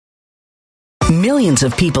Millions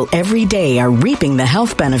of people every day are reaping the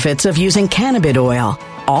health benefits of using cannabis oil,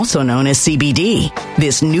 also known as CBD.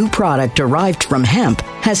 This new product derived from hemp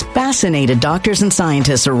has fascinated doctors and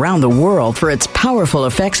scientists around the world for its powerful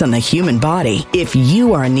effects on the human body. If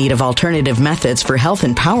you are in need of alternative methods for health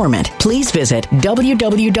empowerment, please visit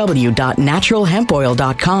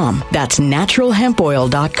www.naturalhempoil.com. That's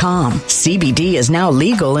naturalhempoil.com. CBD is now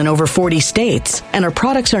legal in over 40 states, and our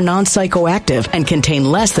products are non-psychoactive and contain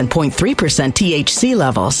less than 0.3% THC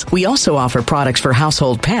levels. We also offer products for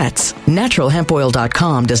household pets.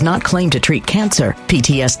 Naturalhempoil.com does not claim to treat cancer,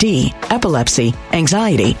 PTSD, epilepsy,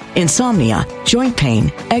 anxiety, insomnia, joint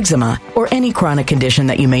pain, eczema, or any chronic condition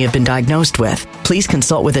that you may have been diagnosed with. Please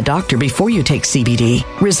consult with a doctor before you take CBD.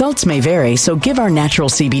 Results may vary, so give our natural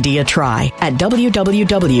CBD a try at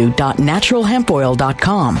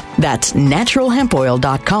www.naturalhempoil.com. That's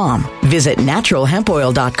naturalhempoil.com. Visit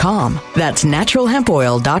naturalhempoil.com. That's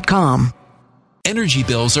naturalhempoil.com. Energy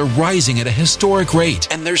bills are rising at a historic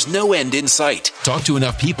rate, and there's no end in sight. Talk to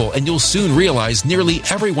enough people, and you'll soon realize nearly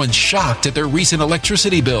everyone's shocked at their recent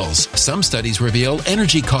electricity bills. Some studies reveal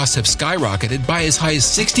energy costs have skyrocketed by as high as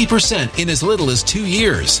 60% in as little as 2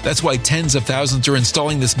 years. That's why tens of thousands are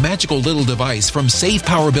installing this magical little device from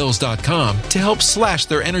SavePowerBills.com to help slash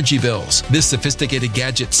their energy bills. This sophisticated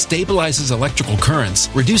gadget stabilizes electrical currents,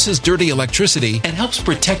 reduces dirty electricity, and helps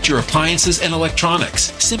protect your appliances and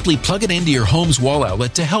electronics. Simply plug it into your home's wall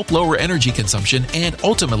outlet to help lower energy consumption and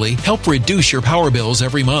ultimately help reduce your power bills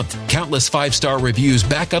every month. Countless 5-star reviews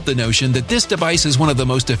back up the notion that this device is one of the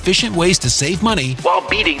most efficient ways to save money while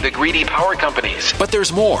beating the greedy power companies. But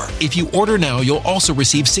there's more. If you order now, you'll also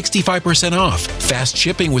receive 65% off, fast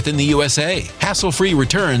shipping within the USA, hassle-free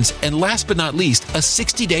returns, and last but not least, a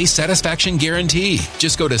 60-day satisfaction guarantee.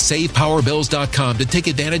 Just go to SavePowerBills.com to take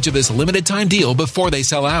advantage of this limited time deal before they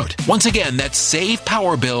sell out. Once again, that's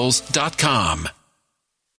SavePowerBills.com.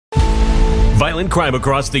 Violent crime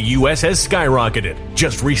across the U.S. has skyrocketed.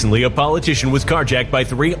 Just recently, a politician was carjacked by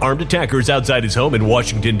 3 armed attackers outside his home in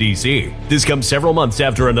Washington, D.C. This comes several months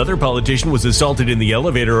after another politician was assaulted in the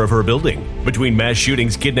elevator of her building. Between mass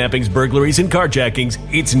shootings, kidnappings, burglaries, and carjackings,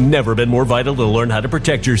 it's never been more vital to learn how to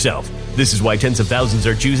protect yourself. This is why tens of thousands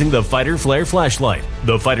are choosing the Fighter Flare flashlight.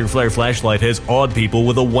 The Fighter Flare flashlight has awed people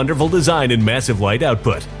with a wonderful design and massive light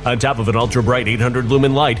output. On top of an ultra-bright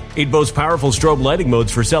 800-lumen light, it boasts powerful strobe lighting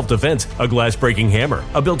modes for self-defense, a glass-breaking hammer,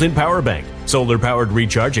 a built-in power bank, solar-powered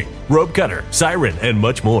recharging, rope cutter, siren, and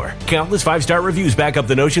much more. Countless 5-star reviews back up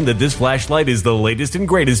the notion that this flashlight is the latest and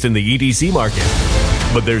greatest in the EDC market.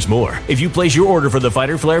 But there's more. If you place your order for the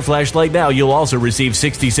Fighter Flare flashlight now, you'll also receive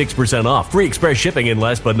 66% off, free express shipping, and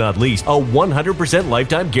last but not least, a 100%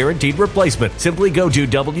 lifetime guaranteed replacement. Simply go to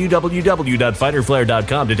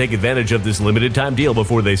www.fighterflare.com to take advantage of this limited time deal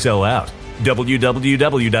before they sell out.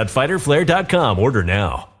 www.fighterflare.com. Order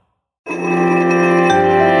now.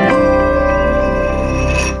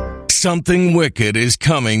 Something wicked is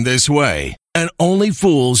coming this way, and only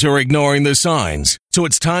fools are ignoring the signs. So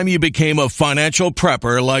it's time you became a financial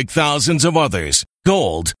prepper like thousands of others.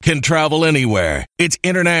 Gold can travel anywhere. It's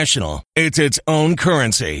international. It's its own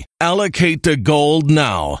currency. Allocate to gold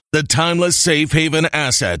now, the timeless safe haven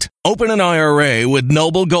asset. Open an IRA with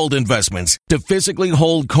Noble Gold Investments to physically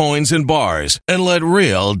hold coins and bars and let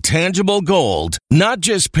real, tangible gold, not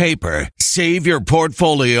just paper, save your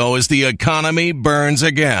portfolio as the economy burns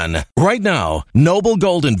again. Right now, Noble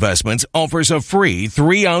Gold Investments offers a free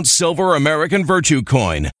 3-ounce silver American Virtue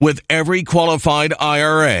coin with every qualified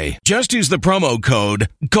IRA. Just use the promo code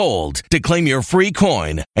GOLD to claim your free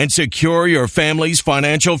coin and secure your family's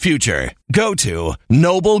financial future. Go to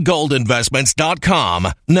noblegoldinvestments.com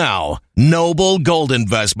now.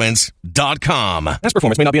 noblegoldinvestments.com. Past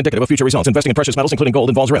performance may not be indicative of future results. Investing in precious metals, including gold,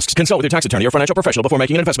 involves risks. Consult with your tax attorney or financial professional before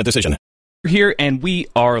making an investment decision. We're here and we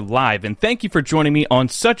are live, and thank you for joining me on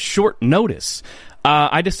such short notice.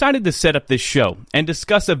 I decided to set up this show and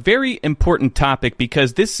discuss a very important topic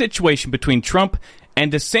because this situation between Trump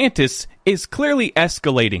and Desantis is clearly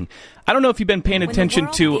escalating. I don't know if you've been paying attention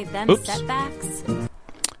to... Oops.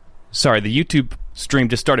 Sorry, the YouTube stream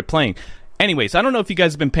just started playing. Anyways, I don't know if you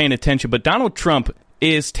guys have been paying attention, but Donald Trump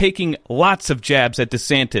is taking lots of jabs at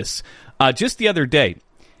DeSantis. Just the other day,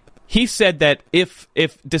 he said that if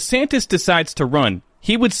DeSantis decides to run,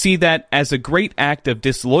 he would see that as a great act of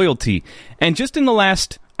disloyalty. And just in the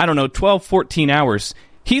last, 12, 14 hours,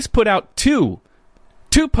 he's put out two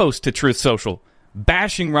posts to Truth Social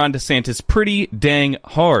bashing Ron DeSantis pretty dang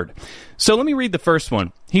hard. So let me read the first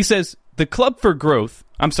one. He says, the Club for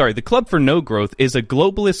No Growth is a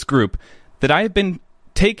globalist group that I have been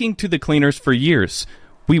taking to the cleaners for years.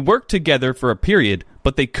 We worked together for a period,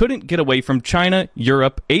 but they couldn't get away from China,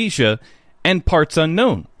 Europe, Asia, and parts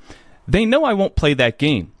unknown. They know I won't play that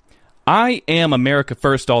game. I am America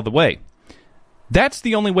first all the way. That's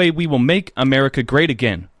the only way we will make America great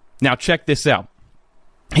again. Now check this out.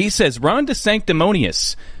 He says, Ron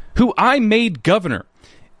DeSanctimonious, who I made governor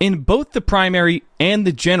in both the primary and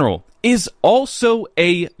the general, is also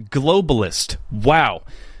a globalist. Wow.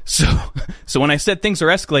 So when I said things are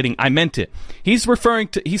escalating, I meant it. He's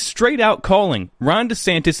straight out calling Ron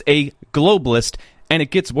DeSantis a globalist, and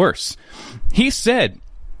it gets worse. He said,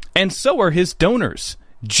 and so are his donors.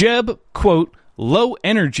 Jeb, quote, low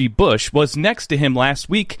energy Bush was next to him last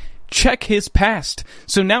week. Check his past.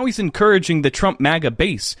 So now he's encouraging the Trump MAGA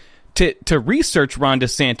base to research Ron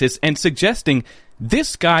DeSantis and suggesting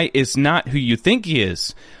this guy is not who you think he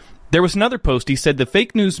is. There was another post. He said the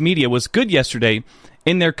fake news media was good yesterday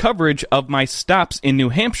in their coverage of my stops in New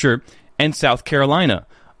Hampshire and South Carolina.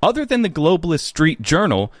 Other than the Globalist Street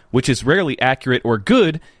Journal, which is rarely accurate or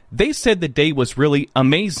good, they said the day was really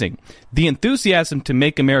amazing. The enthusiasm to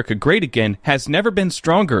make America great again has never been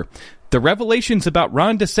stronger. The revelations about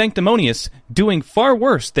Ron DeSanctimonious doing far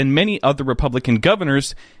worse than many other Republican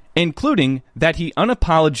governors, including that he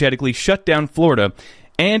unapologetically shut down Florida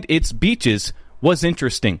and its beaches, was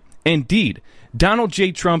interesting. Indeed, Donald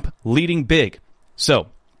J. Trump leading big. So,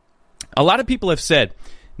 a lot of people have said,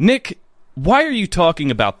 Nick, why are you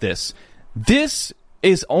talking about this? This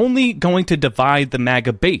is only going to divide the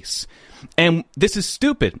MAGA base. And this is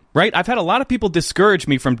stupid, right? I've had a lot of people discourage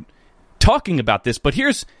me from talking about this, but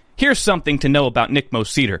here's something to know about Nick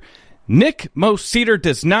Moseder. Nick Moseder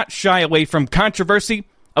does not shy away from controversy,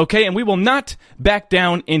 okay? And we will not back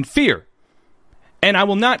down in fear. And I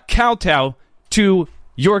will not kowtow to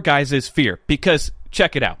your guys' fear, because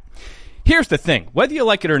check it out. Here's the thing, whether you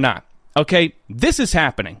like it or not, okay, this is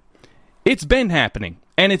happening. It's been happening,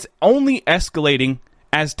 and it's only escalating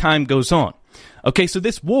as time goes on. Okay, so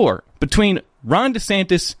this war between Ron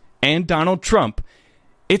DeSantis and Donald Trump,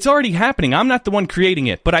 it's already happening. I'm not the one creating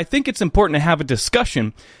it, but I think it's important to have a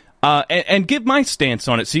discussion and give my stance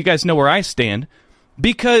on it so you guys know where I stand,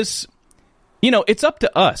 because, you know, it's up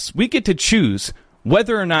to us. We get to choose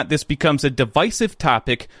whether or not this becomes a divisive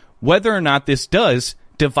topic, whether or not this does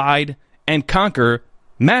divide and conquer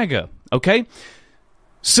MAGA, okay?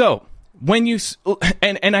 So, when you,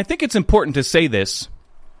 and I think it's important to say this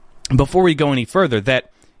before we go any further,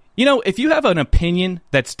 that, you know, if you have an opinion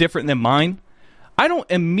that's different than mine, I don't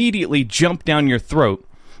immediately jump down your throat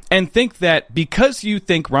and think that because you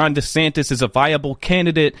think Ron DeSantis is a viable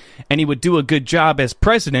candidate and he would do a good job as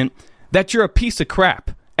president, that you're a piece of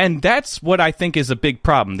crap. And that's what I think is a big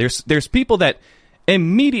problem. There's people that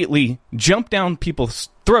immediately jump down people's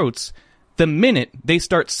throats the minute they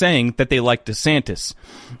start saying that they like DeSantis.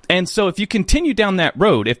 And so if you continue down that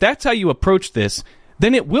road, if that's how you approach this,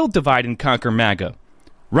 then it will divide and conquer MAGA,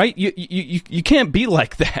 right? You can't be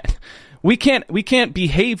like that. We can't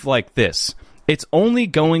behave like this. It's only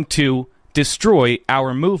going to destroy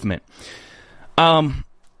our movement.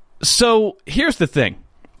 So here's the thing.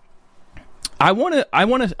 I want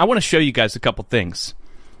to show you guys a couple things.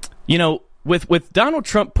 You know, with Donald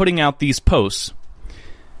Trump putting out these posts,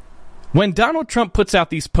 when Donald Trump puts out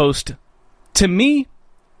these posts, to me,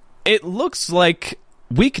 it looks like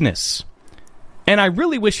weakness. And I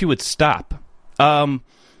really wish he would stop.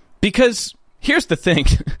 Because here's the thing.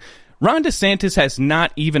 Ron DeSantis has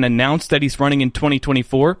not even announced that he's running in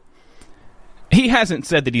 2024. He hasn't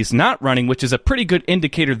said that he's not running, which is a pretty good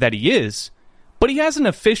indicator that he is. But he hasn't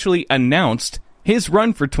officially announced his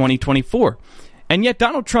run for 2024. And yet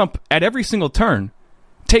Donald Trump, at every single turn,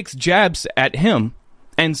 takes jabs at him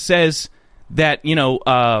and says that, you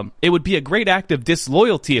know, it would be a great act of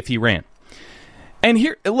disloyalty if he ran. And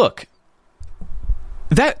here, look,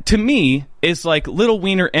 that to me is like little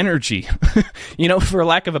wiener energy, you know, for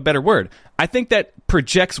lack of a better word. I think that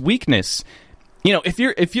projects weakness. You know,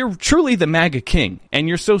 if you're truly the MAGA king and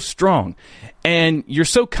you're so strong and you're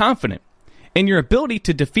so confident in your ability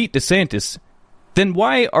to defeat DeSantis, then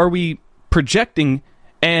why are we projecting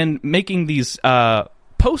and making these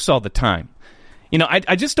posts all the time? You know,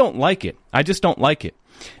 I just don't like it. I just don't like it.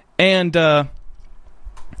 And,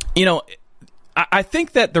 you know, I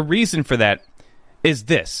think that the reason for that is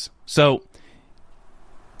this. So,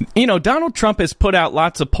 you know, Donald Trump has put out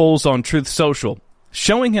lots of polls on Truth Social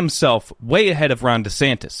showing himself way ahead of Ron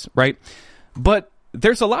DeSantis, right? But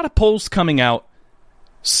there's a lot of polls coming out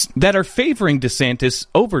that are favoring DeSantis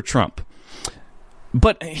over Trump.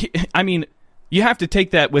 But, I mean, you have to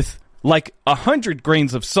take that with like 100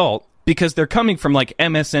 grains of salt, because they're coming from like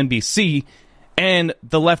MSNBC and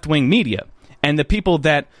the left-wing media and the people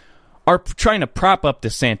that are trying to prop up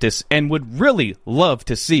DeSantis and would really love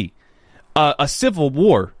to see a civil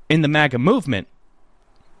war in the MAGA movement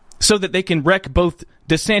so that they can wreck both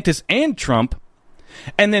DeSantis and Trump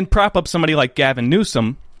and then prop up somebody like Gavin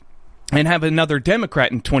Newsom and have another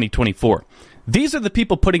Democrat in 2024. These are the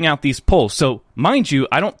people putting out these polls. So, mind you,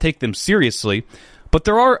 I don't take them seriously, but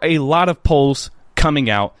there are a lot of polls coming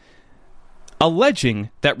out alleging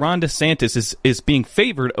that Ron DeSantis is being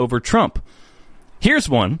favored over Trump. Here's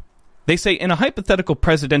one. They say, in a hypothetical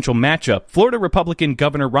presidential matchup, Florida Republican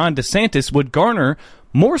Governor Ron DeSantis would garner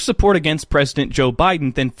more support against President Joe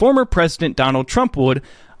Biden than former President Donald Trump would,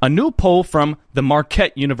 a new poll from the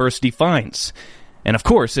Marquette University finds. And of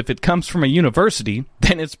course, if it comes from a university,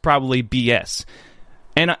 then it's probably BS.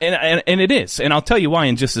 And it is. And I'll tell you why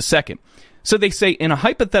in just a second. So they say, in a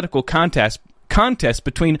hypothetical contest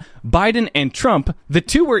between Biden and Trump, the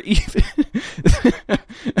two were even.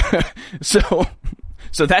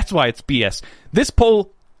 So that's why it's BS. This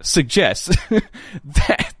poll suggests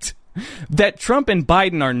that Trump and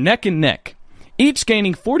Biden are neck and neck, each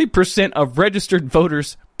gaining 40% of registered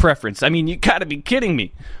voters' preference. I mean, you got to be kidding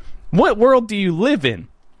me. What world do you live in?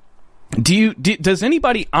 Does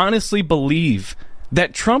anybody honestly believe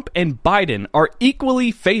that Trump and Biden are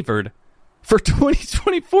equally favored for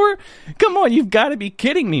 2024? Come on, you've got to be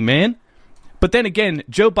kidding me, man. But then again,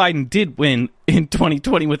 Joe Biden did win in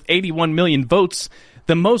 2020 with 81 million votes,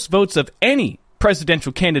 the most votes of any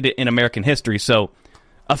presidential candidate in American history. So,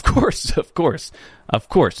 of course.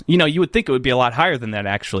 You know, you would think it would be a lot higher than that,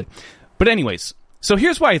 actually. But anyways, so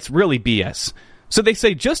here's why it's really BS. So they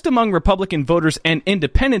say just among Republican voters and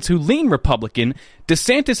independents who lean Republican,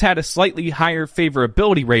 DeSantis had a slightly higher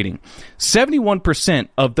favorability rating. 71%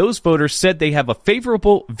 of those voters said they have a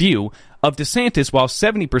favorable view of DeSantis, while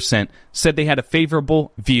 70% said they had a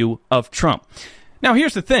favorable view of Trump. Now,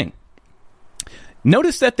 here's the thing.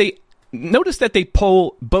 Notice that they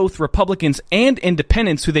poll both Republicans and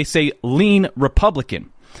independents who they say lean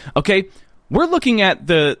Republican. Okay? We're looking at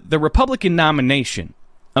the Republican nomination.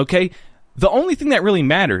 Okay? The only thing that really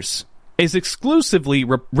matters is exclusively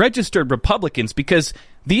registered Republicans, because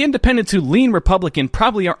the independents who lean Republican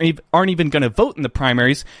probably aren't even going to vote in the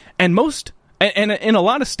primaries, and in a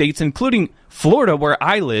lot of states, including Florida where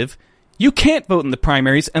I live, you can't vote in the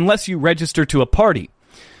primaries unless you register to a party.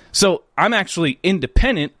 So I'm actually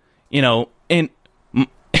independent, you know, in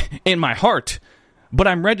my heart, but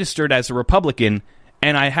I'm registered as a Republican,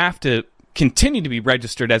 and I have to continue to be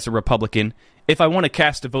registered as a Republican if I want to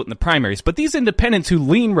cast a vote in the primaries. But these independents who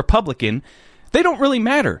lean Republican, they don't really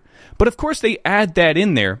matter. But of course they add that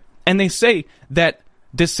in there, and they say that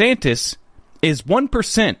DeSantis is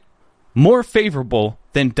 1% more favorable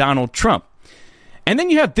than Donald Trump. And then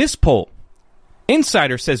you have this poll.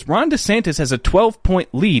 Insider says Ron DeSantis has a 12-point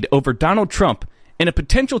lead over Donald Trump in a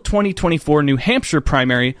potential 2024 New Hampshire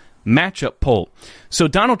primary matchup poll. So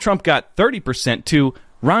Donald Trump got 30% to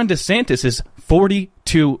Ron DeSantis'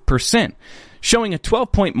 42%, showing a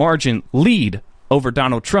 12-point margin lead over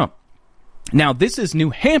Donald Trump. Now, this is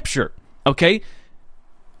New Hampshire, okay?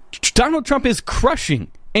 Donald Trump is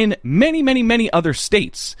crushing in many, many, many other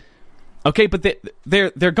states, okay? But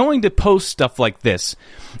they're going to post stuff like this.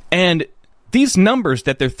 And these numbers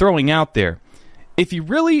that they're throwing out there, if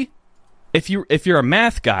you're a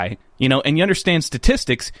math guy, you know, and you understand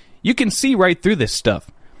statistics, you can see right through this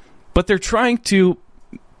stuff. But they're trying to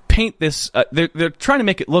paint this, they're trying to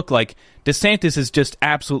make it look like DeSantis is just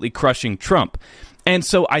absolutely crushing Trump. And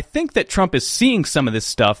so I think that Trump is seeing some of this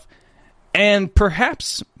stuff and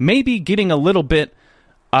perhaps maybe getting a little bit,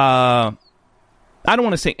 I don't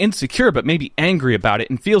want to say insecure, but maybe angry about it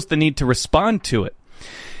and feels the need to respond to it.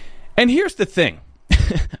 And here's the thing.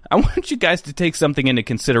 I want you guys to take something into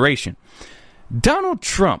consideration. Donald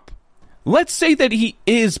Trump, let's say that he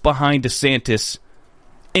is behind DeSantis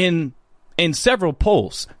in several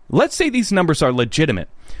polls. Let's say these numbers are legitimate.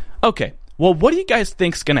 Okay, well, what do you guys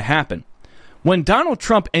think is going to happen when Donald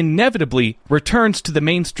Trump inevitably returns to the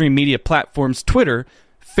mainstream media platforms Twitter,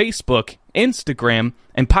 Facebook, Instagram,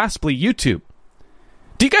 and possibly YouTube?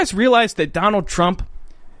 Do you guys realize that Donald Trump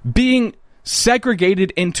being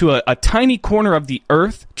segregated into a tiny corner of the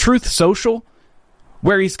earth, Truth Social,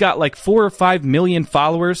 where he's got like 4 or 5 million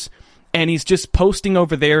followers, and he's just posting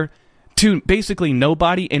over there to basically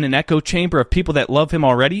nobody in an echo chamber of people that love him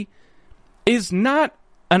already, is not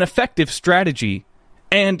an effective strategy,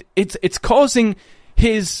 and it's causing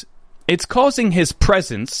his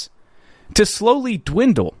presence to slowly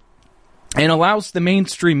dwindle, and allows the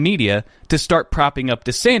mainstream media to start propping up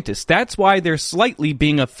DeSantis. That's why they're slightly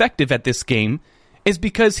being effective at this game, is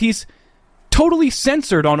because he's totally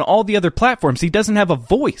censored on all the other platforms. He doesn't have a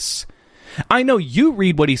voice. I know you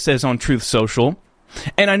read what he says on Truth Social,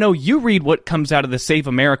 and I know you read what comes out of the Save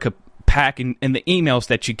America pack and the emails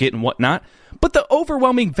that you get and whatnot. But the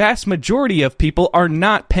overwhelming vast majority of people are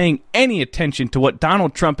not paying any attention to what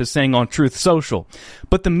Donald Trump is saying on Truth Social.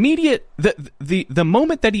 But the media, the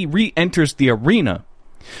moment that he re-enters the arena,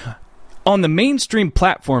 on the mainstream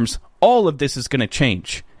platforms, all of this is going to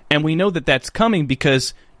change. And we know that that's coming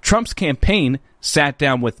because Trump's campaign sat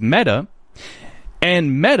down with Meta,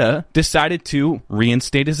 and Meta decided to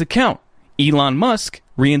reinstate his account. Elon Musk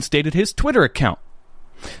reinstated his Twitter account.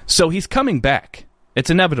 So he's coming back.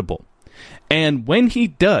 It's inevitable. And when he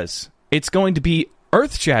does, it's going to be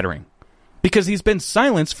earth-shattering because he's been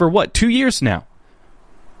silenced for, 2 years now.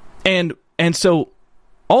 And so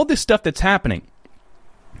all this stuff that's happening,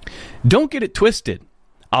 don't get it twisted.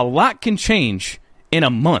 A lot can change in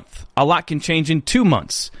a month. A lot can change in 2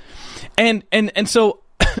 months. And so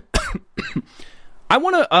I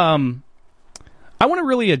want to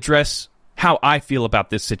really address how I feel about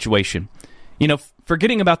this situation. You know,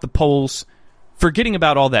 forgetting about the polls, forgetting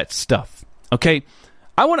about all that stuff. Okay?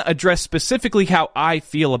 I want to address specifically how I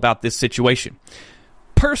feel about this situation.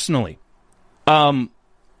 Personally, I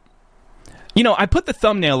put the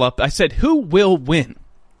thumbnail up. I said, who will win?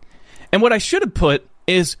 And what I should have put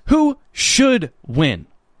is who should win.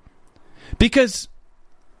 Because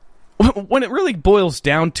when it really boils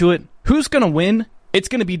down to it, who's going to win? It's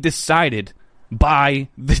going to be decided by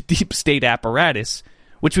the deep state apparatus,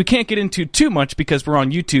 which we can't get into too much because we're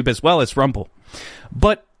on YouTube as well as Rumble.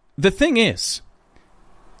 But the thing is,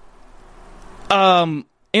 in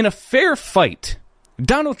a fair fight,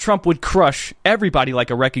 Donald Trump would crush everybody like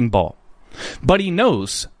a wrecking ball. But he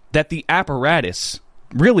knows that the apparatus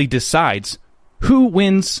really decides who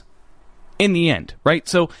wins in the end, right?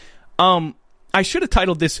 So I should have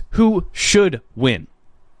titled this Who Should Win.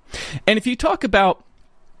 And if you talk about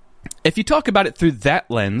it through that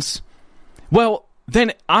lens, well,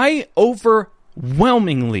 then I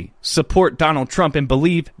overwhelmingly support Donald Trump and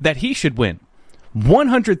believe that he should win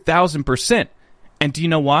 100,000%. And do you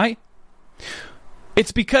know why?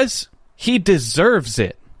 It's because he deserves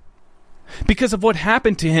it. Because of what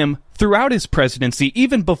happened to him throughout his presidency,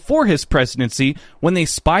 even before his presidency, when they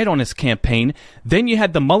spied on his campaign. Then you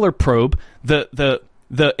had the Mueller probe, the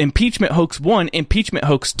impeachment hoax 1, impeachment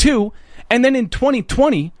hoax 2, and then in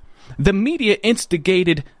 2020, the media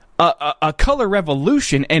instigated a color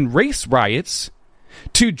revolution and race riots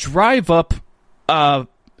to drive up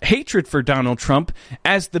hatred for Donald Trump,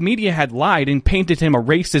 as the media had lied and painted him a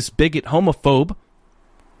racist, bigot, homophobe,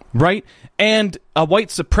 right? And a white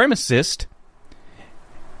supremacist.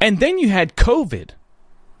 And then you had COVID.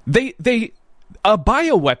 A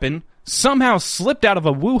bioweapon somehow slipped out of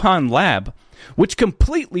a Wuhan lab, which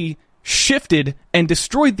completely shifted and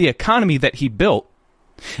destroyed the economy that he built,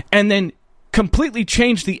 and then completely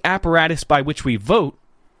changed the apparatus by which we vote.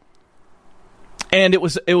 And it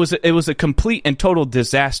was a complete and total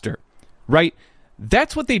disaster, right?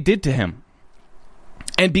 That's what they did to him.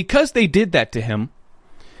 And because they did that to him,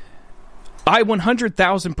 I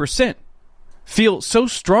 100,000% feel so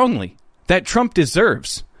strongly that Trump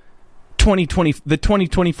deserves the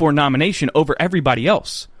 2024 nomination over everybody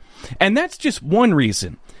else. And that's just one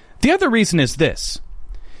reason. The other reason is this.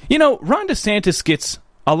 You know, Ron DeSantis gets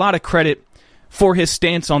a lot of credit for his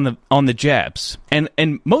stance on the jabs.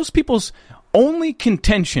 And most people's only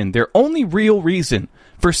contention, their only real reason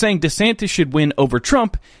for saying DeSantis should win over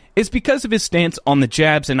Trump is because of his stance on the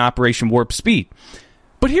jabs and Operation Warp Speed.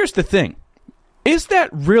 But here's the thing. Is that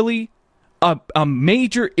really a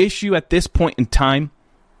major issue at this point in time?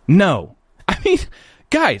 No. I mean,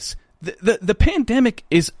 guys, the pandemic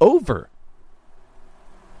is over.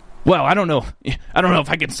 Well, I don't know if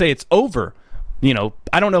I can say it's over. You know,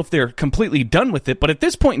 I don't know if they're completely done with it, but at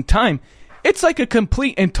this point in time, it's like a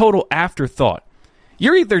complete and total afterthought.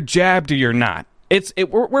 You're either jabbed or you're not.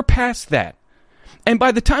 We're past that. And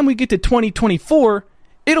by the time we get to 2024,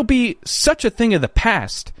 it'll be such a thing of the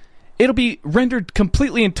past. It'll be rendered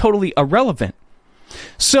completely and totally irrelevant.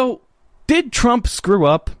 So, did Trump screw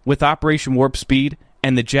up with Operation Warp Speed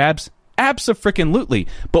and the jabs? Abso-freaking-lutely.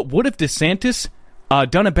 But would have DeSantis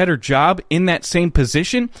done a better job in that same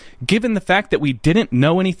position, given the fact that we didn't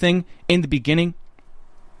know anything in the beginning?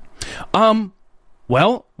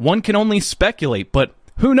 Well, one can only speculate, but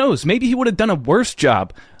who knows? Maybe he would have done a worse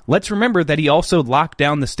job. Let's remember that he also locked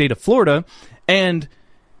down the state of Florida, and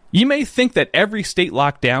you may think that every state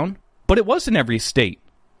locked down, but it wasn't every state.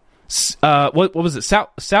 What was it?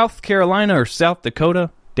 South Carolina or South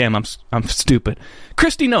Dakota? Damn, I'm stupid.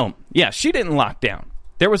 Kristi Noem. Yeah, she didn't lock down.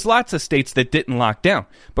 There was lots of states that didn't lock down,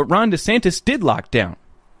 but Ron DeSantis did lock down,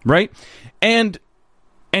 right? And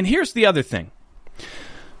here's the other thing.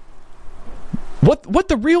 What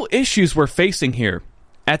the real issues we're facing here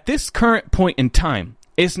at this current point in time,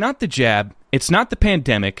 it's not the jab, it's not the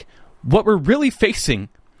pandemic. What we're really facing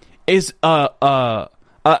is an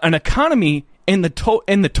economy in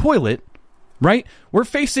the toilet, right? We're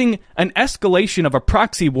facing an escalation of a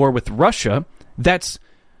proxy war with Russia that's,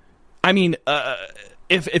 I mean,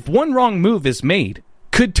 if one wrong move is made,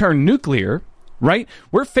 could turn nuclear, right?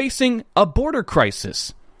 We're facing a border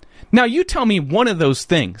crisis. Now, you tell me one of those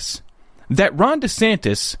things that Ron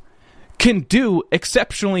DeSantis can do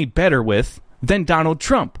exceptionally better with than Donald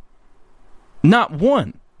Trump. Not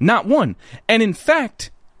one. Not one. And in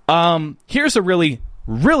fact, here's a really,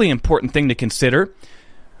 really important thing to consider.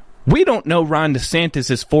 We don't know Ron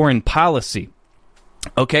DeSantis' foreign policy.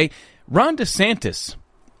 Okay? Ron DeSantis,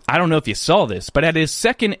 I don't know if you saw this, but at his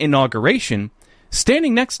second inauguration,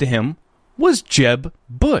 standing next to him was Jeb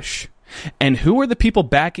Bush. And who are the people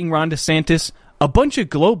backing Ron DeSantis? A bunch of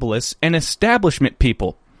globalists and establishment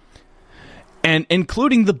people, and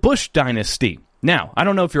including the Bush dynasty. Now, I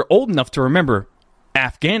don't know if you're old enough to remember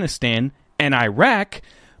Afghanistan and Iraq,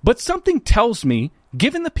 but something tells me,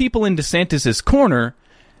 given the people in DeSantis' corner,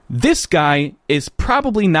 this guy is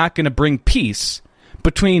probably not going to bring peace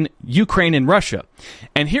between Ukraine and Russia.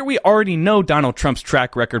 And here we already know Donald Trump's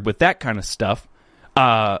track record with that kind of stuff.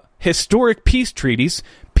 Historic peace treaties,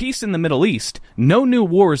 peace in the Middle East, no new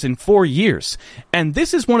wars in 4 years. And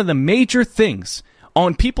this is one of the major things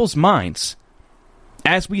on people's minds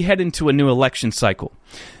as we head into a new election cycle.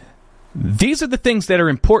 These are the things that are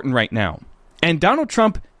important right now. And Donald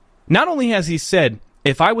Trump, not only has he said,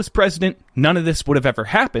 if I was president, none of this would have ever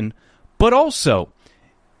happened, but also,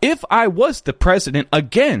 if I was the president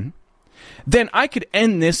again, then I could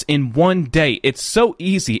end this in one day. It's so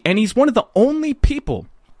easy. And he's one of the only people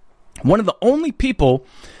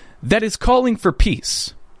that is calling for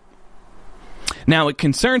peace. Now, it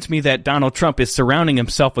concerns me that Donald Trump is surrounding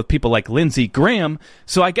himself with people like Lindsey Graham,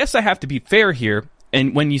 so I guess I have to be fair here.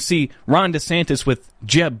 And when you see Ron DeSantis with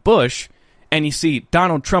Jeb Bush, and you see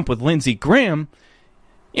Donald Trump with Lindsey Graham,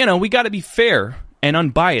 you know, we got to be fair and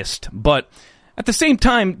unbiased. But at the same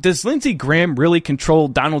time, does Lindsey Graham really control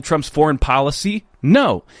Donald Trump's foreign policy?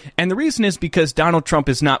 No. And the reason is because Donald Trump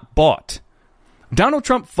is not bought. Donald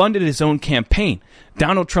Trump funded his own campaign.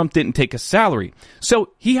 Donald Trump didn't take a salary.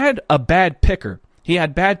 So he had a bad picker. He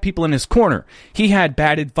had bad people in his corner. He had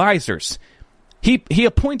bad advisors. He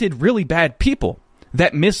appointed really bad people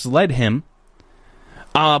that misled him.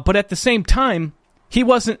 But at the same time, he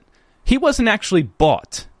wasn't actually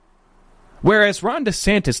bought. Whereas Ron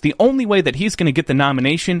DeSantis, the only way that he's going to get the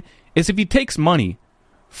nomination is if he takes money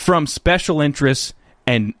from special interests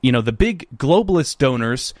and, you know, the big globalist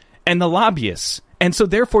donors and the lobbyists. And so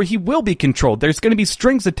therefore he will be controlled. There's going to be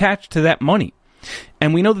strings attached to that money.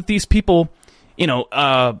 And we know that these people, you know,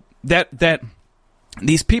 that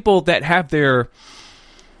these people that have their,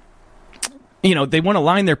 you know, they want to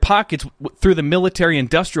line their pockets through the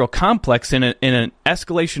military-industrial complex in an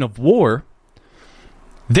escalation of war,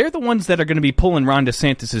 they're the ones that are going to be pulling Ron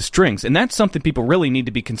DeSantis' strings. And that's something people really need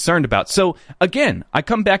to be concerned about. So, again, I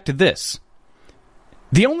come back to this.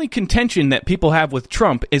 The only contention that people have with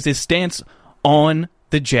Trump is his stance on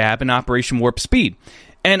the jab and Operation Warp Speed.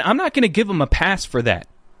 And I'm not going to give him a pass for that.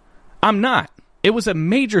 I'm not. It was a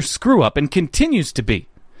major screw-up and continues to be.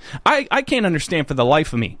 I can't understand for the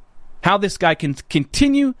life of me how this guy can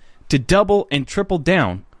continue to double and triple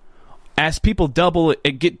down as people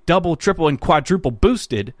get double, triple, and quadruple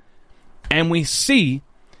boosted, and we see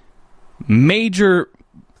major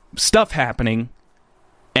stuff happening.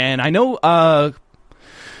 And I know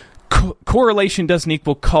correlation doesn't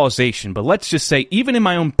equal causation, but let's just say, even in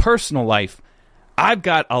my own personal life, I've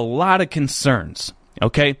got a lot of concerns,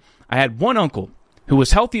 okay? I had one uncle who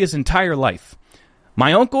was healthy his entire life.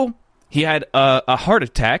 My uncle, he had a heart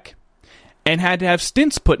attack and had to have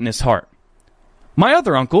stents put in his heart. My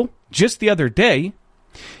other uncle, just the other day,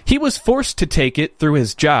 he was forced to take it through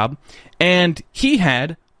his job, and he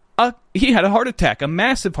had a heart attack, a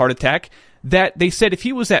massive heart attack, that they said if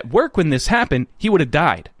he was at work when this happened, he would have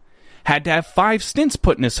died. Had to have 5 stents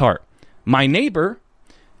put in his heart. My neighbor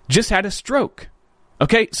just had a stroke.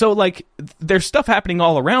 Okay, so like there's stuff happening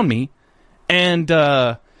all around me, and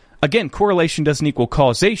again, correlation doesn't equal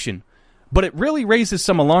causation, but it really raises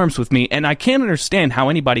some alarms with me, and I can't understand how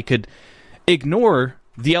anybody could ignore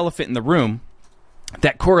the elephant in the room,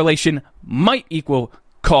 that correlation might equal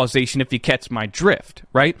causation, if you catch my drift,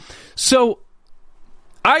 right? So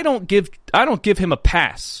I don't give him a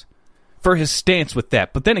pass for his stance with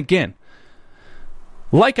that. But then again,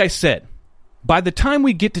 like I said, by the time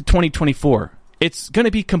we get to 2024, it's going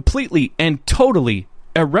to be completely and totally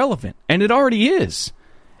irrelevant. And it already is.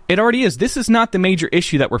 It already is. This is not the major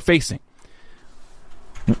issue that we're facing.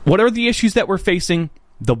 What are the issues that we're facing?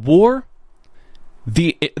 The war,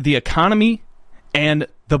 the economy, and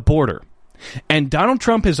the border. And Donald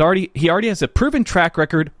Trump already has a proven track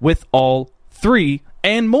record with all three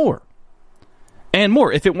and more. And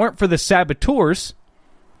more. If it weren't for the saboteurs,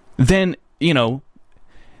 then,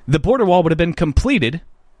 the border wall would have been completed.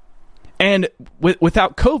 And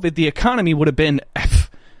without COVID, the economy would have been,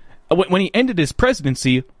 when he ended his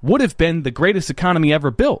presidency, would have been the greatest economy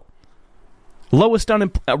ever built. Lowest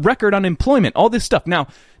record unemployment, all this stuff. Now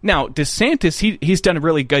DeSantis, he's done a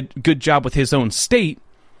really good job with his own state.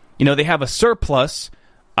 They have a surplus,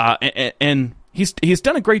 and he's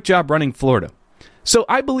done a great job running Florida. So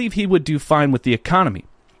I believe he would do fine with the economy.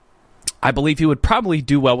 I believe he would probably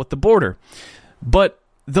do well with the border. But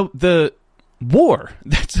the war,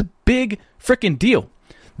 that's a big freaking deal.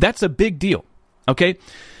 That's a big deal, okay?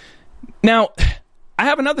 Now, I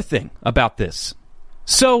have another thing about this.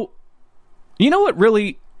 So,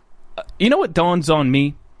 what dawns on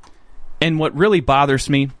me and what really bothers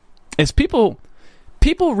me is people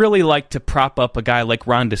really like to prop up a guy like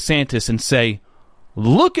Ron DeSantis and say,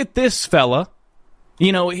 look at this fella.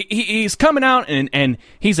 He's coming out and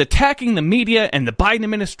he's attacking the media and the Biden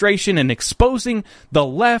administration and exposing the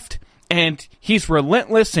left, and he's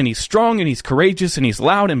relentless and he's strong and he's courageous and he's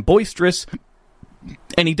loud and boisterous,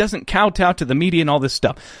 and he doesn't kowtow to the media and all this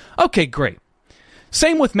stuff. Okay, great.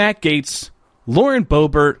 Same with Matt Gaetz, Lauren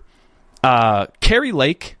Boebert, Carrie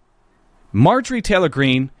Lake, Marjorie Taylor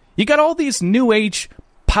Greene. You got all these new age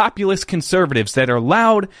populist conservatives that are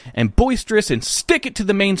loud and boisterous and stick it to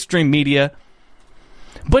the mainstream media.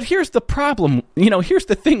 But here's the problem. Here's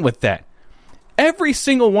the thing with that. Every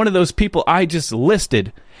single one of those people I just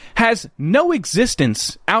listed has no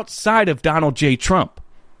existence outside of Donald J. Trump.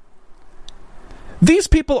 These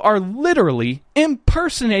people are literally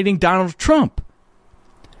impersonating Donald Trump.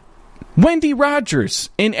 Wendy Rogers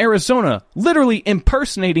in Arizona, literally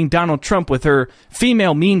impersonating Donald Trump with her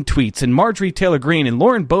female mean tweets, and Marjorie Taylor Greene and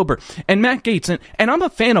Lauren Boebert and Matt Gaetz, and I'm a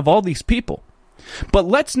fan of all these people. But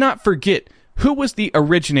let's not forget who was the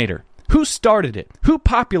originator, who started it, who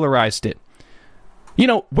popularized it.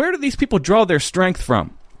 Where do these people draw their strength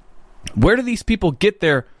from? Where do these people get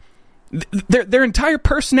their entire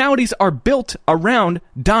personalities are built around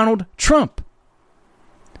Donald Trump?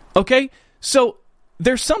 Okay? So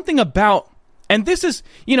there's something about, and this is,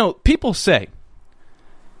 people say,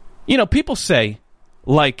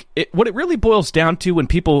 like, what it really boils down to when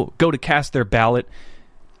people go to cast their ballot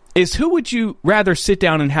is, who would you rather sit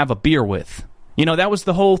down and have a beer with? That was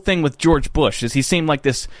the whole thing with George Bush, is he seemed like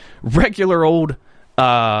this regular old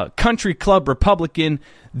country club Republican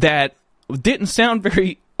that didn't sound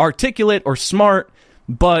very articulate or smart,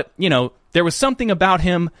 but, there was something about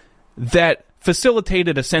him that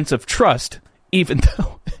facilitated a sense of trust, even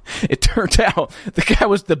though it turned out the guy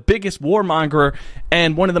was the biggest warmonger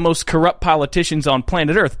and one of the most corrupt politicians on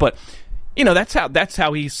planet Earth. But, that's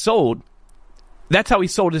how he sold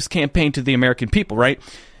his campaign to the American people, right?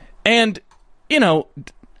 And,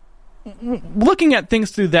 looking at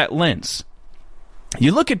things through that lens,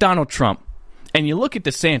 you look at Donald Trump and you look at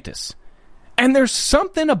DeSantis, and there's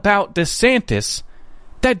something about DeSantis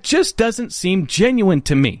that just doesn't seem genuine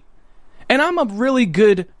to me. And I have a really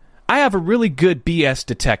good BS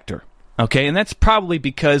detector, okay? And that's probably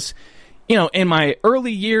because, in my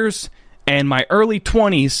early years and my early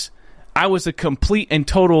 20s, I was a complete and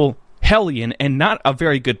total hellion and not a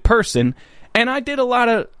very good person, and I did a lot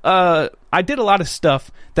of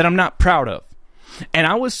stuff that I'm not proud of. And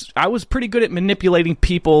I was pretty good at manipulating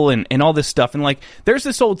people and all this stuff. And, like, there's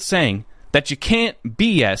this old saying that you can't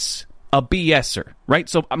BS a BSer, right?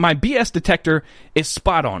 So my BS detector is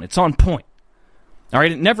spot on. It's on point. All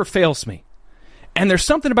right? It never fails me. And there's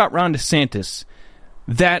something about Ron DeSantis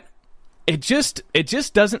that it just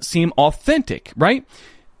doesn't seem authentic, right?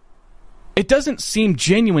 It doesn't seem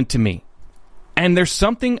genuine to me. And there's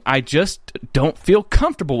something I just don't feel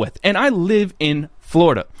comfortable with. And I live in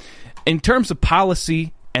Florida. In terms of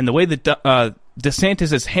policy and the way that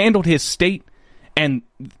DeSantis has handled his state and,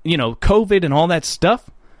 COVID and all that stuff,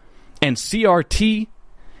 and CRT,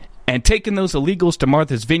 and taking those illegals to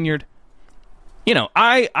Martha's Vineyard,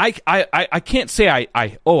 I can't say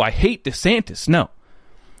I hate DeSantis, no.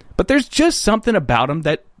 But there's just something about him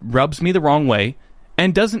that rubs me the wrong way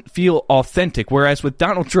and doesn't feel authentic. Whereas with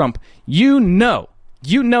Donald Trump, you know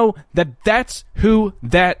that that's who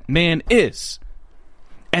that man is.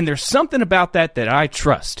 And there's something about that I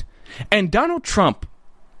trust. And Donald Trump,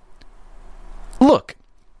 look,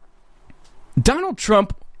 Donald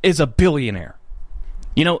Trump is a billionaire.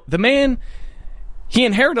 The man, he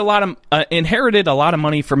inherited a lot of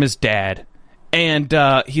money from his dad, And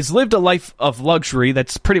he's lived a life of luxury.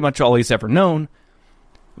 That's pretty much all he's ever known.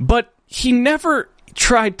 But he never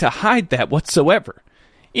tried to hide that whatsoever.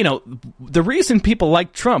 You know, the reason people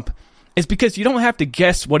like Trump is because you don't have to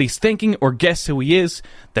guess what he's thinking or guess who he is.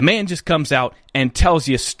 The man just comes out and tells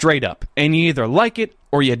you straight up. And you either like it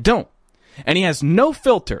or you don't. And he has no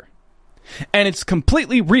filter. And it's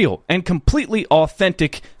completely real and completely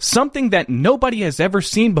authentic. Something that nobody has ever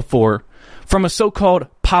seen before from a so-called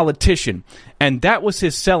politician. And that was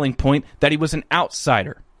his selling point, that he was an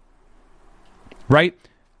outsider. Right?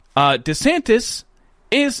 DeSantis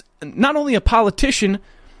is not only a politician,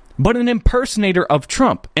 but an impersonator of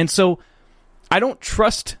Trump. And so I don't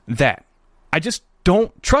trust that. I just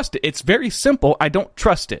don't trust it. It's very simple. I don't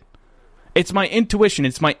trust it. It's my intuition.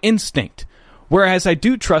 It's my instinct. Whereas I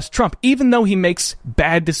do trust Trump, even though he makes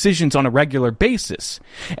bad decisions on a regular basis.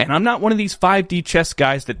 And I'm not one of these 5D chess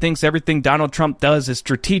guys that thinks everything Donald Trump does is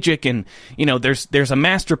strategic and, you know, there's a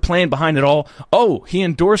master plan behind it all. Oh, he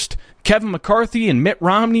endorsed Kevin McCarthy and Mitt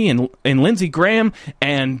Romney and Lindsey Graham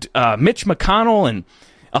and Mitch McConnell and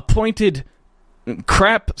appointed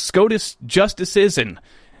crap SCOTUS justices and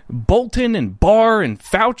Bolton and Barr and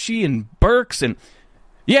Fauci and Birx. And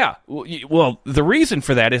yeah, well, the reason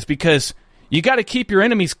for that is because you got to keep your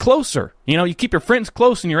enemies closer. You know, you keep your friends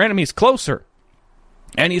close and your enemies closer.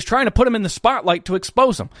 And he's trying to put them in the spotlight to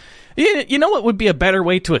expose them. You know what would be a better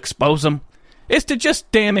way to expose them? Is to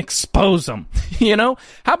just damn expose them. You know?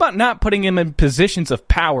 How about not putting him in positions of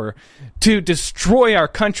power to destroy our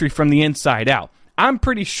country from the inside out? I'm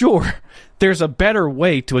pretty sure there's a better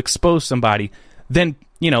way to expose somebody than,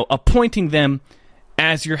 you know, appointing them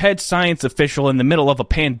as your head science official in the middle of a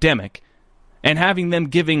pandemic and having them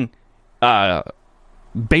giving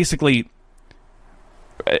basically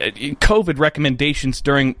COVID recommendations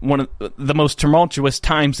during one of the most tumultuous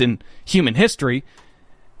times in human history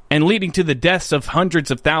and leading to the deaths of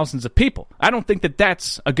hundreds of thousands of people. I don't think that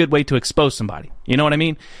that's a good way to expose somebody. You know what I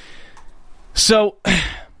mean? So,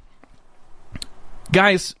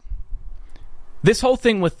 guys, this whole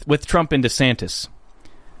thing with Trump and DeSantis,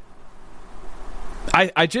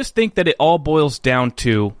 I just think that it all boils down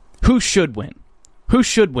to who should win. Who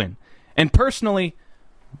should win? And personally,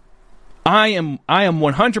 I am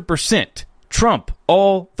 100% Trump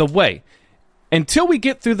all the way. Until we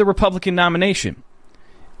get through the Republican nomination.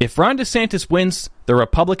 If Ron DeSantis wins the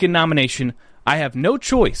Republican nomination, I have no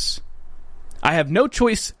choice. I have no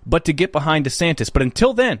choice but to get behind DeSantis. But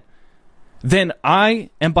until then I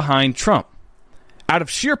am behind Trump. Out of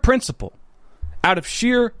sheer principle. Out of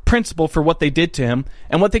sheer principle for what they did to him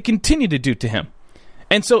and what they continue to do to him.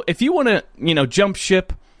 And so if you want to, you know, jump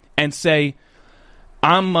ship and say,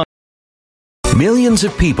 Millions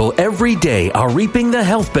of people every day are reaping the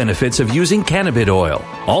health benefits of using cannabis oil,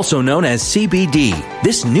 also known as CBD.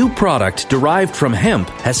 This new product derived from hemp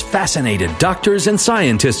has fascinated doctors and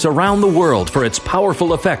scientists around the world for its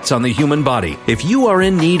powerful effects on the human body. If you are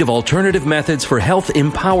in need of alternative methods for health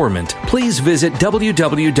empowerment, please visit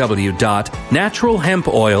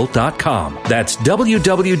www.naturalhempoil.com. That's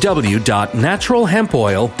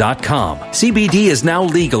www.naturalhempoil.com. CBD is now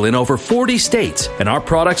legal in over 40 states, and our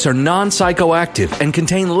products are non-psychoactive and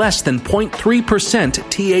contain less than 0.3%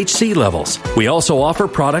 THC levels. We also offer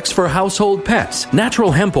products for household pets.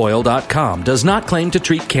 NaturalHempOil.com does not claim to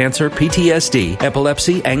treat cancer, PTSD,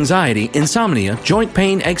 epilepsy, anxiety, insomnia, joint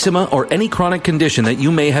pain, eczema, or any chronic condition that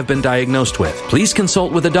you may have been diagnosed with. Please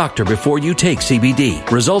consult with a doctor before you take CBD.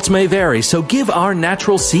 Results may vary, so give our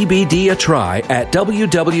natural CBD a try at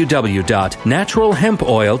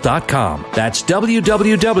www.naturalhempoil.com. That's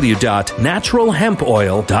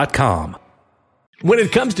www.naturalhempoil.com. When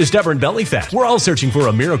it comes to stubborn belly fat, we're all searching for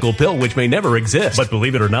a miracle pill which may never exist. But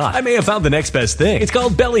believe it or not, I may have found the next best thing. It's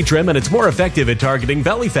called Belly Trim, and it's more effective at targeting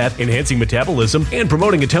belly fat, enhancing metabolism, and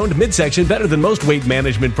promoting a toned midsection better than most weight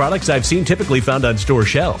management products I've seen typically found on store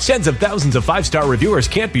shelves. Tens of thousands of 5-star reviewers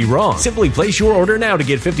can't be wrong. Simply place your order now to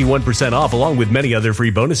get 51% off along with many other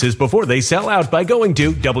free bonuses before they sell out by going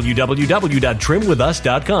to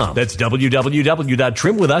www.trimwithus.com. That's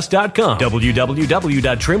www.trimwithus.com.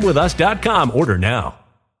 www.trimwithus.com. Order now.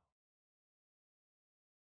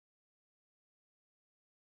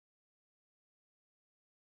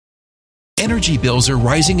 Energy bills are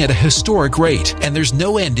rising at a historic rate, and there's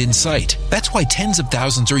no end in sight. That's why tens of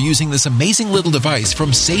thousands are using this amazing little device from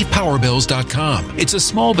SavePowerBills.com. It's a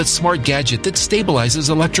small but smart gadget that stabilizes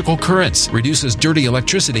electrical currents, reduces dirty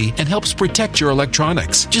electricity, and helps protect your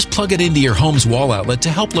electronics. Just plug it into your home's wall outlet to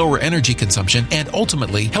help lower energy consumption and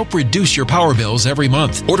ultimately help reduce your power bills every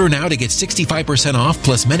month. Order now to get 65% off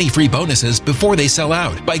plus many free bonuses before they sell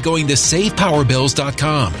out by going to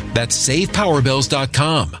SavePowerBills.com. That's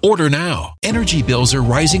SavePowerBills.com. Order now. Energy bills are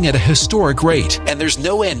rising at a historic rate, and there's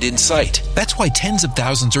no end in sight. That's why tens of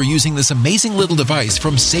thousands are using this amazing little device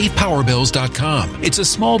from SavePowerBills.com. It's a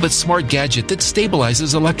small but smart gadget that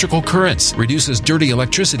stabilizes electrical currents, reduces dirty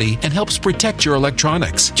electricity, and helps protect your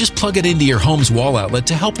electronics. Just plug it into your home's wall outlet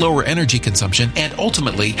to help lower energy consumption and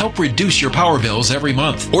ultimately help reduce your power bills every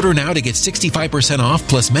month. Order now to get 65% off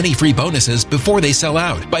plus many free bonuses before they sell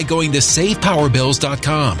out by going to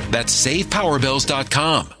SavePowerBills.com. That's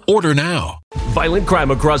SavePowerBills.com. Order now. Violent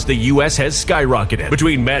crime across the U.S. has skyrocketed.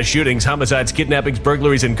 Between mass shootings, homicides, kidnappings,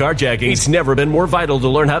 burglaries, and carjackings, it's never been more vital to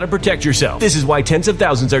learn how to protect yourself. This is why tens of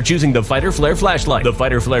thousands are choosing the Fighter Flare flashlight. The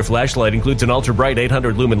Fighter Flare flashlight includes an ultra-bright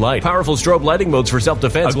 800-lumen light, powerful strobe lighting modes for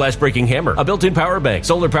self-defense, a glass-breaking hammer, a built-in power bank,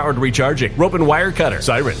 solar-powered recharging, rope and wire cutter,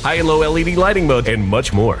 siren, high and low LED lighting mode, and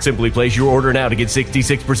much more. Simply place your order now to get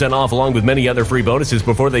 66% off along with many other free bonuses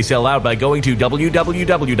before they sell out by going to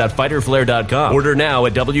www.fighterflare.com. Order now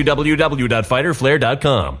at www.fighterflare.com.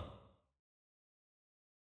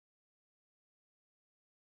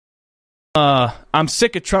 I'm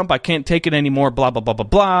sick of Trump. I can't take it anymore. Blah, blah, blah, blah,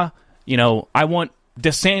 blah. You know, I want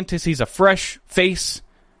DeSantis. He's a fresh face.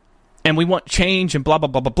 And we want change and blah, blah,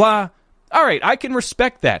 blah, blah, blah. All right, I can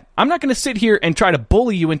respect that. I'm not going to sit here and try to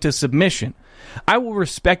bully you into submission. I will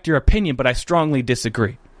respect your opinion, but I strongly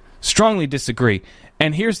disagree. Strongly disagree.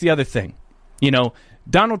 And here's the other thing. You know,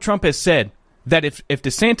 Donald Trump has said that if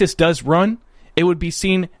DeSantis does run, it would be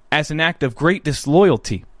seen as an act of great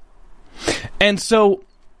disloyalty. And so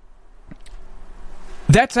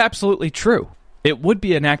that's absolutely true. It would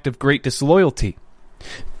be an act of great disloyalty.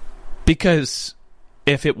 Because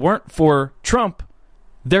if it weren't for Trump,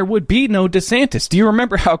 there would be no DeSantis. Do you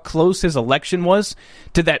remember how close his election was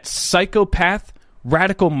to that psychopath,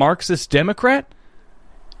 radical Marxist Democrat?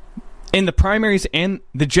 In the primaries and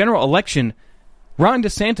the general election, Ron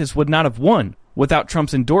DeSantis would not have won without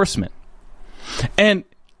Trump's endorsement. And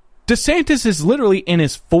DeSantis is literally in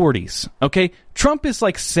his 40s, okay? Trump is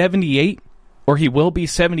like 78, or he will be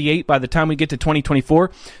 78 by the time we get to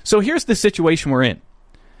 2024. So here's the situation we're in.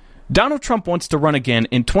 Donald Trump wants to run again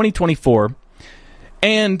in 2024,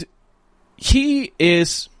 and this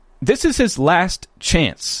is his last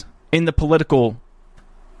chance in the political.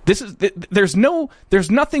 There's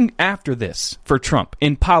nothing after this for Trump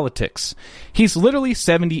in politics. He's literally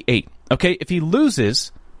 78, okay? If he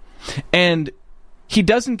loses and he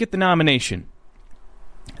doesn't get the nomination,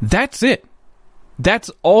 that's it. That's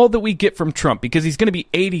all that we get from Trump, because he's going to be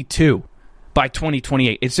 82 by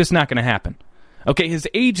 2028. It's just not going to happen. Okay, his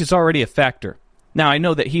age is already a factor. Now, I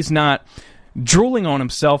know that he's not drooling on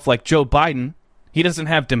himself like Joe Biden. He doesn't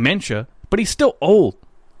have dementia, but he's still old.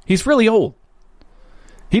 He's really old.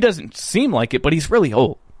 He doesn't seem like it, but he's really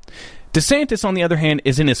old. DeSantis, on the other hand,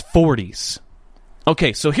 is in his 40s.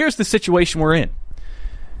 Okay, so here's the situation we're in.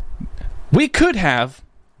 We could have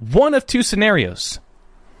one of two scenarios.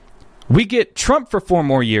 We get Trump for 4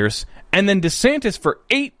 more years, and then DeSantis for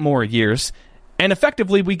 8 more years, and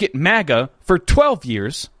effectively we get MAGA for 12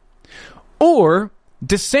 years. Or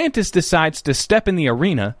DeSantis decides to step in the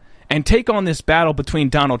arena and take on this battle between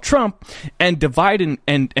Donald Trump and divide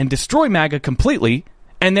and destroy MAGA completely,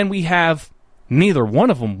 and then we have neither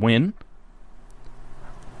one of them win.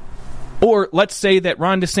 Or let's say that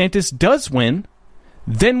Ron DeSantis does win.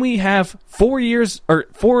 Then we have 4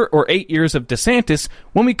 or 8 years of DeSantis,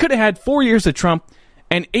 when we could have had 4 years of Trump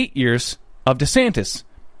and 8 years of DeSantis.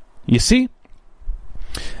 You see?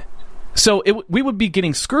 So we would be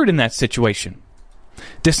getting screwed in that situation.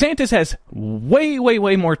 DeSantis has way, way,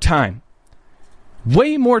 way more time.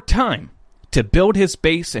 Way more time to build his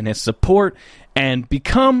base and his support and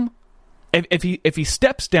become, if he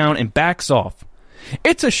steps down and backs off,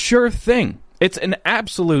 it's a sure thing. It's an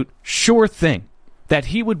absolute sure thing that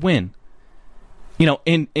he would win,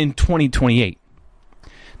 in 2028.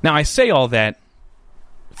 Now, I say all that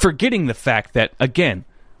forgetting the fact that, again,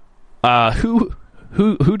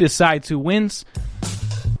 who decides who wins?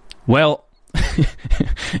 Well,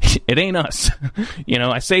 it ain't us.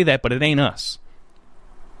 I say that, but it ain't us.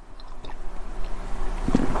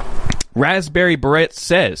 Raspberry Barrett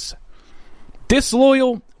says,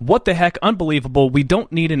 disloyal, what the heck, unbelievable. We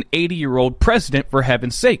don't need an 80-year-old president, for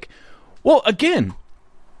heaven's sake. Well, again,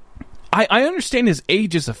 I understand his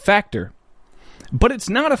age is a factor, but it's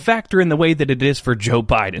not a factor in the way that it is for Joe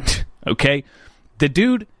Biden, okay? That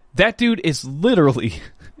dude is literally,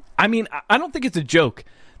 I don't think it's a joke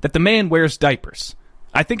that the man wears diapers.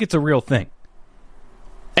 I think it's a real thing.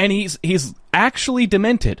 And he's actually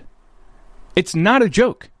demented. It's not a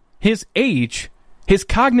joke. His age, his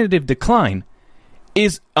cognitive decline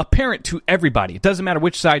is apparent to everybody. It doesn't matter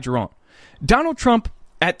which side you're on. Donald Trump,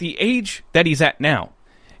 at the age that he's at now,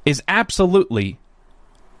 is absolutely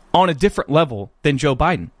on a different level than Joe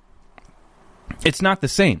Biden. It's not the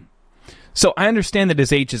same. So I understand that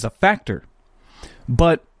his age is a factor.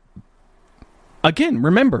 But again,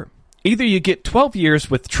 remember, either you get 12 years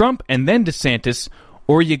with Trump and then DeSantis,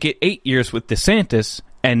 or you get 8 years with DeSantis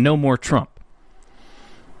and no more Trump.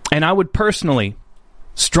 And I would personally,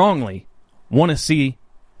 strongly want to see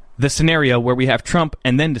the scenario where we have Trump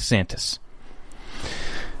and then DeSantis.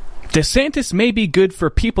 DeSantis may be good for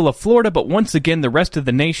people of Florida, but once again, the rest of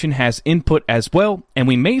the nation has input as well, and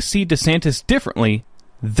we may see DeSantis differently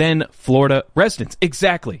than Florida residents.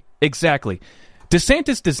 Exactly.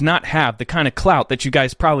 DeSantis does not have the kind of clout that you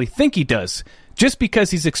guys probably think he does, just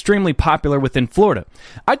because he's extremely popular within Florida.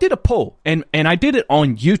 I did a poll, and I did it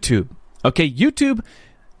on YouTube. Okay, YouTube,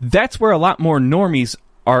 that's where a lot more normies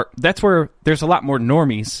are. That's where there's a lot more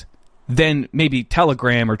normies than maybe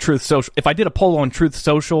Telegram or Truth Social. If I did a poll on Truth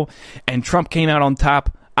Social and Trump came out on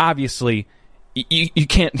top, obviously you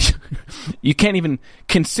can't you can't even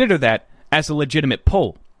consider that as a legitimate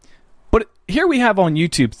poll. But here we have on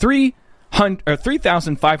YouTube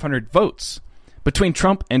 3,500 votes between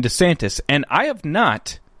Trump and DeSantis, and I have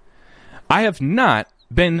not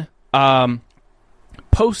been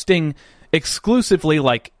posting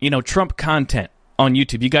exclusively Trump content on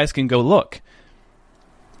YouTube. You guys can go look.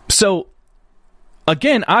 So,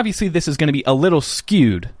 again, obviously this is going to be a little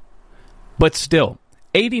skewed, but still,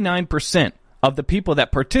 89% of the people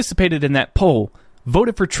that participated in that poll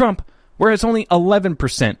voted for Trump, whereas only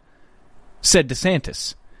 11% said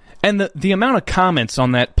DeSantis. And the amount of comments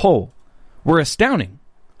on that poll were astounding.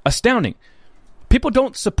 People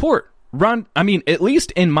don't support Ron, at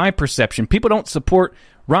least in my perception, people don't support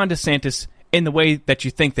Ron DeSantis in the way that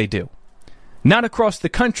you think they do. Not across the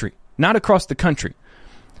country. Donald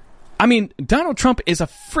Trump is a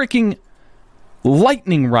freaking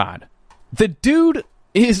lightning rod. The dude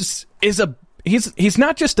he's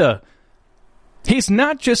not just a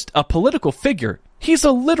political figure. He's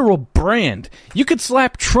a literal brand. You could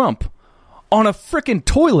slap Trump on a freaking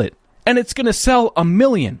toilet and it's going to sell 1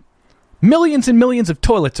 million. Millions and millions of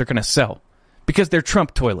toilets are going to sell because they're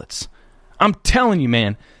Trump toilets. I'm telling you,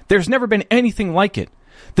 man, there's never been anything like it.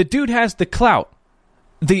 The dude has the clout,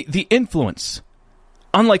 the influence,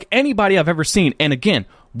 unlike anybody I've ever seen. And again,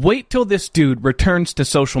 wait till this dude returns to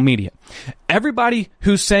social media. Everybody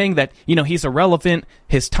who's saying that, he's irrelevant,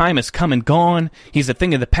 his time has come and gone, he's a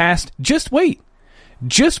thing of the past, just wait.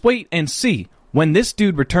 Just wait and see. When this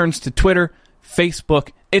dude returns to Twitter, Facebook,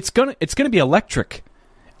 it's gonna be electric.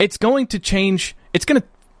 It's going to change.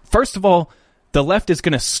 First of all, the left is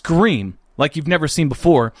going to scream like you've never seen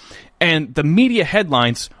before, and the media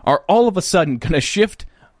headlines are all of a sudden going to shift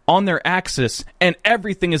on their axis, and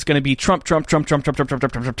everything is going to be Trump.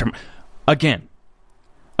 Again.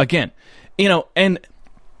 And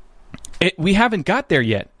we haven't got there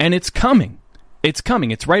yet, and it's coming.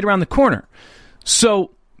 It's right around the corner. So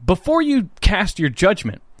before you cast your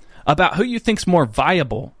judgment about who you think's more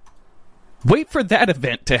viable, wait for that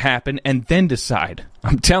event to happen and then decide.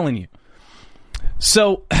 I'm telling you.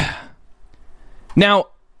 So now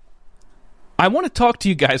I want to talk to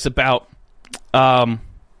you guys about a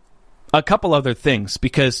couple other things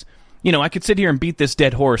because, I could sit here and beat this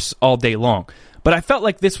dead horse all day long, but I felt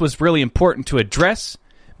like this was really important to address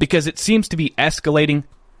because it seems to be escalating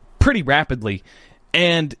pretty rapidly,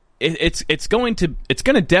 and it's going to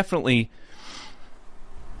definitely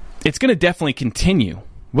continue,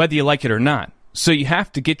 whether you like it or not. So you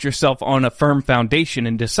have to get yourself on a firm foundation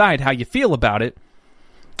and decide how you feel about it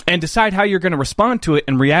and decide how you're going to respond to it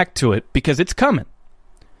and react to it because it's coming.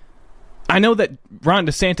 I know that Ron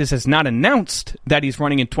DeSantis has not announced that he's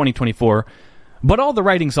running in 2024, but all the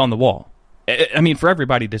writing's on the wall. For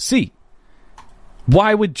everybody to see.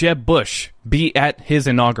 Why would Jeb Bush be at his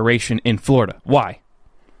inauguration in Florida? Why?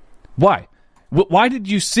 Why did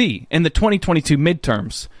you see in the 2022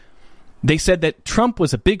 midterms, they said that Trump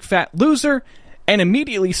was a big fat loser and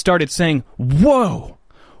immediately started saying, whoa,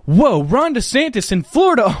 Ron DeSantis in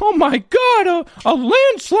Florida, oh my God, a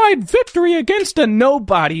landslide victory against a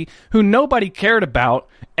nobody who nobody cared about.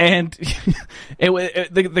 And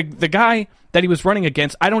the guy that he was running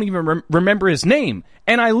against, I don't even remember his name,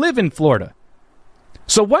 and I live in Florida.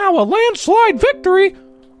 So wow, a landslide victory,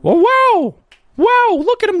 well, wow,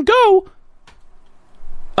 look at him go.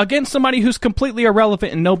 Against somebody who's completely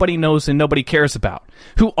irrelevant and nobody knows and nobody cares about.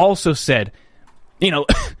 Who also said,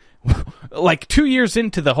 like 2 years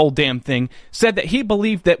into the whole damn thing, said that he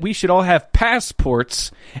believed that we should all have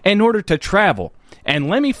passports in order to travel. And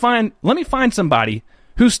let me find somebody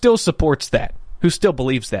who still supports that. who still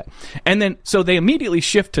believes that. And then, so they immediately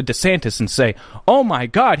shift to DeSantis and say, oh my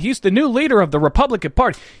God, he's the new leader of the Republican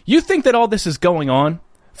Party. You think that all this is going on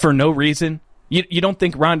for no reason? You don't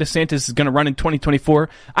think Ron DeSantis is going to run in 2024?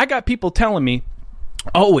 I got people telling me,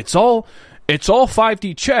 oh, it's all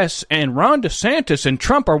 5D chess, and Ron DeSantis and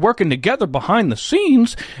Trump are working together behind the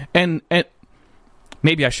scenes, and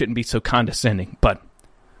maybe I shouldn't be so condescending, but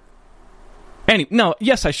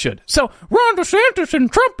yes, I should. So Ron DeSantis and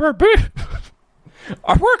Trump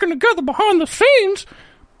are working together behind the scenes,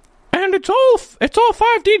 and it's all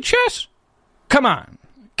 5D chess. Come on.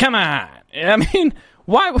 I mean,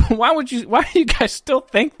 why do you guys still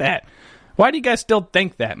think that? Why do you guys still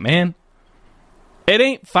think that, man? It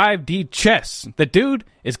ain't 5D chess. The dude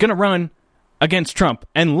is going to run against Trump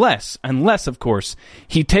unless, of course,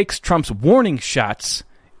 he takes Trump's warning shots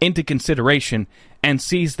into consideration and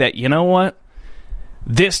sees that, you know what?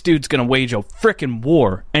 This dude's going to wage a frickin'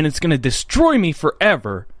 war, and it's going to destroy me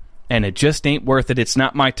forever, and it just ain't worth it. It's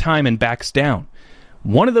not my time, and backs down.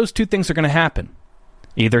 One of those two things are going to happen.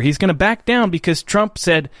 Either he's going to back down because Trump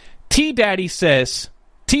said, T-Daddy says,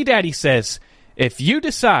 if you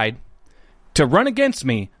decide to run against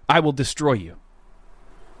me, I will destroy you.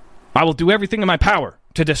 I will do everything in my power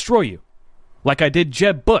to destroy you, like I did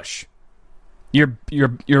Jeb Bush, your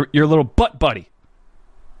little butt buddy,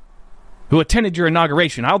 who attended your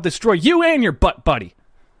inauguration. I'll destroy you and your butt buddy.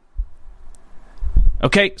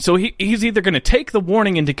 Okay, so he's either going to take the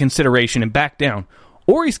warning into consideration and back down,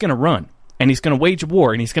 or he's going to run, and he's going to wage a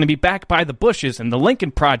war, and he's going to be backed by the Bushes and the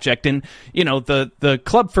Lincoln Project and, the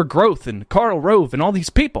Club for Growth and Karl Rove and all these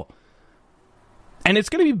people. And it's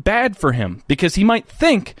going to be bad for him because he might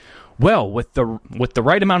think, well, with the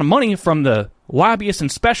right amount of money from the lobbyists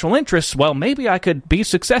and special interests, well, maybe I could be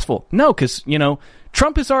successful. No, because,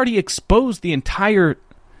 Trump has already exposed the entire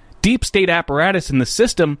deep state apparatus in the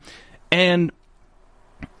system, and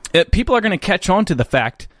people are going to catch on to the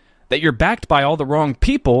fact that you're backed by all the wrong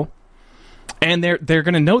people, and they're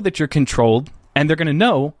going to know that you're controlled, and they're going to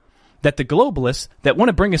know that the globalists that want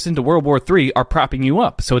to bring us into World War III are propping you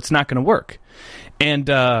up, so it's not going to work. And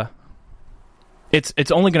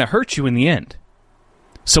it's only going to hurt you in the end.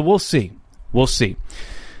 So we'll see.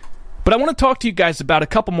 But I want to talk to you guys about a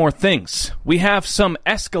couple more things. We have some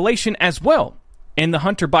escalation as well in the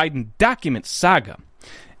Hunter Biden document saga,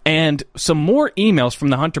 and some more emails from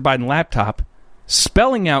the Hunter Biden laptop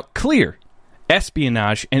spelling out clear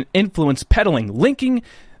espionage and influence peddling,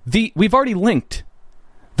 we've already linked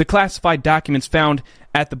the classified documents found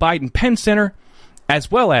at the Biden Penn Center, as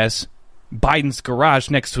well as Biden's garage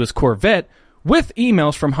next to his Corvette, with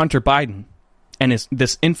emails from Hunter Biden and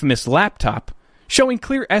this infamous laptop showing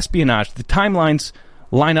clear espionage. The timelines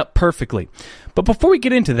line up perfectly. But before we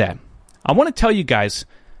get into that, I want to tell you guys,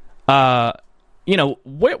 what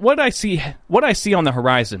I see on the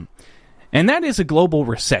horizon, and that is a global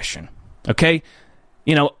recession. Okay,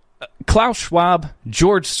 Klaus Schwab,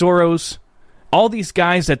 George Soros, all these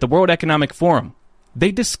guys at the World Economic Forum,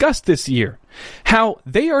 they discussed this year how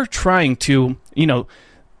they are trying to,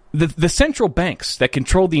 the central banks that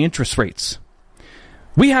control the interest rates.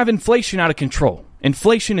 We have inflation out of control.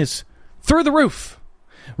 Inflation is through the roof,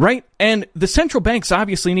 right? And the central banks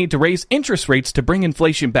obviously need to raise interest rates to bring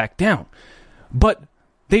inflation back down. But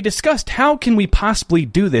they discussed how can we possibly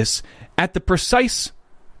do this at the precise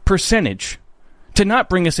percentage to not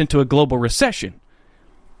bring us into a global recession.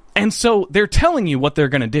 And so they're telling you what they're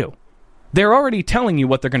going to do. They're already telling you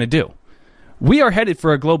what they're going to do. We are headed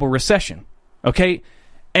for a global recession, okay?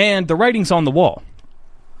 And the writing's on the wall.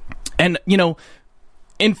 And,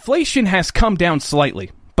 inflation has come down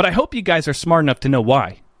slightly, but I hope you guys are smart enough to know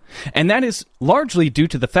why. And that is largely due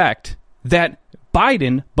to the fact that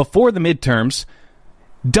Biden, before the midterms,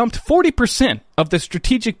 dumped 40% of the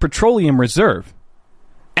Strategic Petroleum Reserve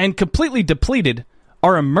and completely depleted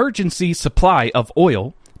our emergency supply of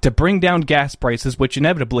oil to bring down gas prices, which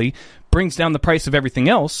inevitably brings down the price of everything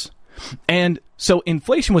else. And so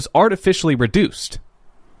inflation was artificially reduced.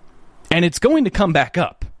 And it's going to come back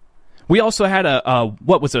up. We also had a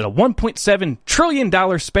 $1.7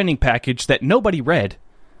 trillion spending package that nobody read.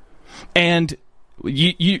 And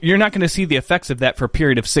you're not going to see the effects of that for a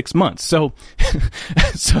period of 6 months. So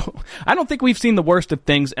I don't think we've seen the worst of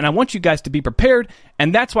things, and I want you guys to be prepared,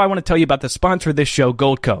 and that's why I want to tell you about the sponsor of this show,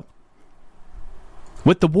 Goldco.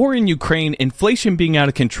 With the war in Ukraine, inflation being out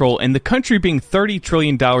of control, and the country being $30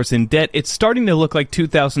 trillion in debt, it's starting to look like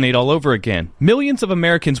 2008 all over again. Millions of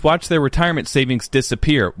Americans watched their retirement savings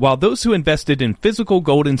disappear, while those who invested in physical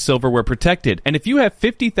gold and silver were protected. And if you have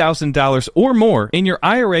 $50,000 or more in your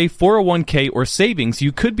IRA, 401k, or savings,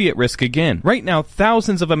 you could be at risk again. Right now,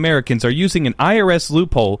 thousands of Americans are using an IRS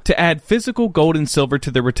loophole to add physical gold and silver to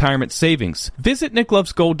their retirement savings. Visit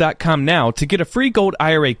nicklovesgold.com now to get a free gold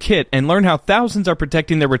IRA kit and learn how thousands are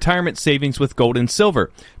protecting their retirement savings with gold and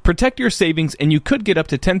silver. Protect your savings, and you could get up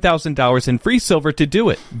to $10,000 in free silver to do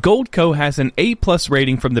it. Goldco has an A+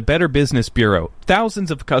 rating from the Better Business Bureau, thousands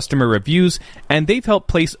of customer reviews, and they've helped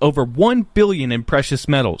place over $1 billion in precious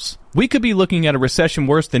metals. We could be looking at a recession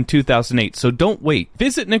worse than 2008, so don't wait.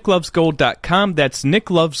 Visit nicklovesgold.com. That's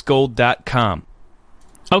nicklovesgold.com.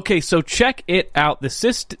 Okay, so check it out.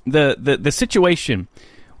 The situation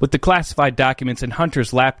with the classified documents in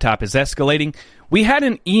Hunter's laptop is escalating. We had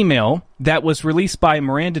an email that was released by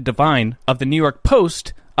Miranda Devine of the New York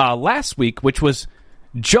Post last week, which was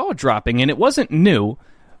jaw-dropping, and it wasn't new,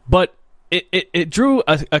 but it drew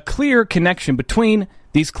a clear connection between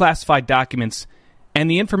these classified documents and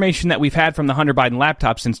the information that we've had from the Hunter Biden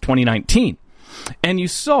laptop since 2019. And you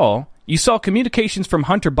saw communications from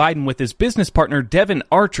Hunter Biden with his business partner, Devin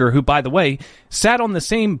Archer, who, by the way, sat on the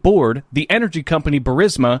same board, the energy company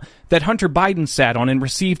Burisma, that Hunter Biden sat on and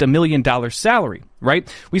received $1 million salary, right?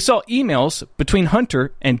 We saw emails between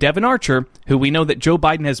Hunter and Devin Archer, who we know that Joe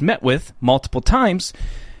Biden has met with multiple times,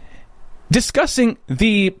 discussing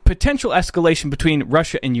the potential escalation between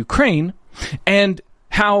Russia and Ukraine and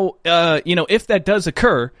how, if that does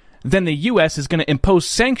occur, then the U.S. is going to impose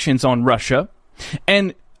sanctions on Russia,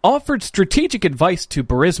 and offered strategic advice to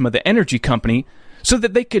Burisma, the energy company, so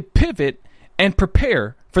that they could pivot and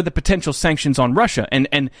prepare for the potential sanctions on Russia,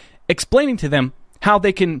 and explaining to them how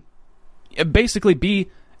they can basically be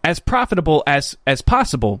as profitable as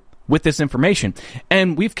possible with this information.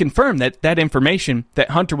 And we've confirmed that information that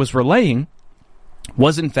Hunter was relaying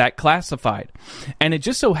was in fact classified. And it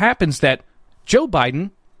just so happens that Joe Biden,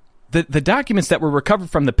 the documents that were recovered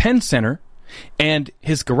from the Penn Center and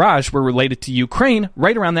his garage were related to Ukraine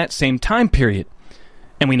right around that same time period.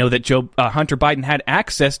 And we know that Hunter Biden had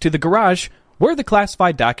access to the garage where the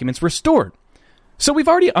classified documents were stored. So we've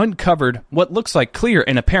already uncovered what looks like clear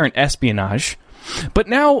and apparent espionage, but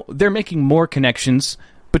now they're making more connections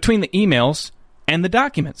between the emails and the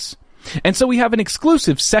documents. And so we have an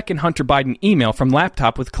exclusive second Hunter Biden email from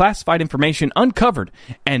laptop with classified information uncovered,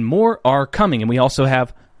 and more are coming. And we also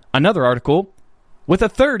have another article with a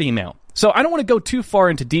third email. So I don't want to go too far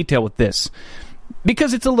into detail with this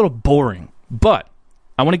because it's a little boring, but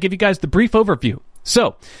I want to give you guys the brief overview.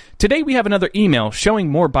 So today we have another email showing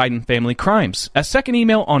more Biden family crimes. A second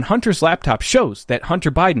email on Hunter's laptop shows that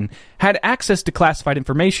Hunter Biden had access to classified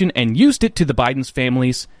information and used it to the Biden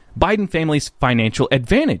family's financial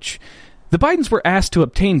advantage. The Bidens were asked to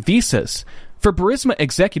obtain visas for Burisma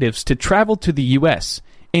executives to travel to the U.S.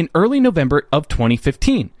 in early November of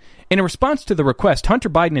 2015. In a response to the request, Hunter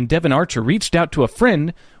Biden and Devin Archer reached out to a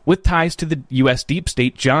friend with ties to the U.S. deep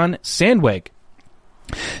state, John Sandweg.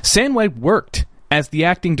 Sandweg worked as the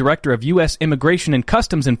acting director of U.S. Immigration and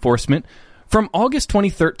Customs Enforcement from August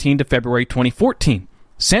 2013 to February 2014.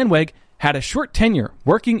 Sandweg had a short tenure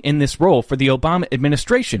working in this role for the Obama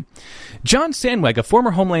administration. John Sandweg, a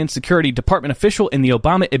former Homeland Security Department official in the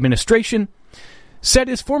Obama administration, said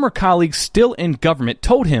his former colleagues still in government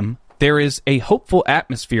told him there is a hopeful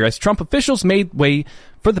atmosphere as Trump officials made way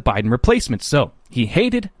for the Biden replacement. So he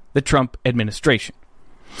hated the Trump administration.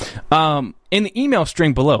 In the email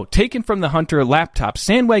string below, taken from the Hunter laptop,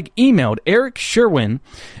 Sandweg emailed Eric Sherwin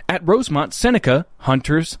at Rosemont Seneca,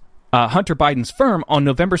 Hunter Biden's firm, on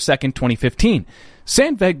November 2nd, 2015.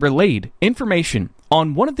 Sandweg relayed information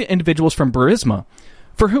on one of the individuals from Burisma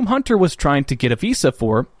for whom Hunter was trying to get a visa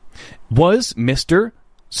for was Mr.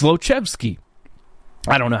 Zlochevsky.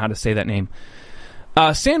 I don't know how to say that name.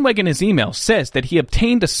 Sandweg in his email says that he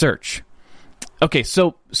obtained a search. Okay,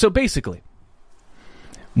 so basically,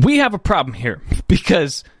 we have a problem here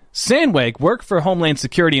because Sandweg worked for Homeland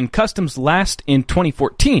Security and Customs last in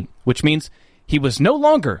 2014, which means he was no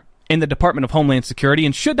longer in the Department of Homeland Security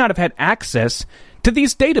and should not have had access to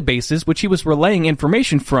these databases, which he was relaying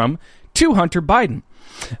information from to Hunter Biden.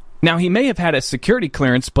 Now, he may have had a security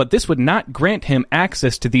clearance, but this would not grant him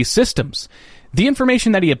access to these systems. The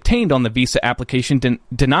information that he obtained on the visa application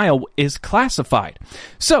denial is classified.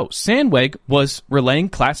 So, Sandweg was relaying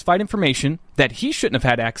classified information that he shouldn't have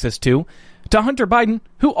had access to Hunter Biden,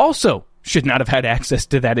 who also should not have had access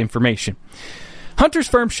to that information. Hunter's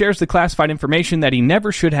firm shares the classified information that he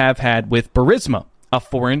never should have had with Burisma, a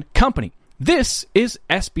foreign company. This is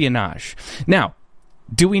espionage. Now,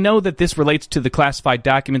 do we know that this relates to the classified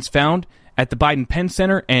documents found at the Biden Penn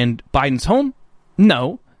Center and Biden's home?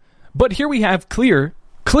 No. But here we have clear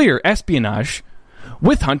espionage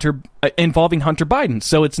with involving Hunter Biden.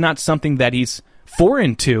 So it's not something that he's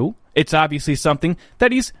foreign to. It's obviously something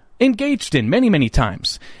that he's engaged in many, many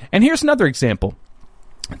times. And here's another example.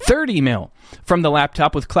 Third email from the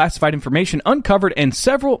laptop with classified information uncovered, and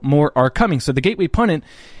several more are coming. So the Gateway Pundit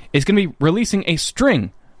is going to be releasing a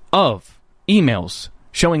string of emails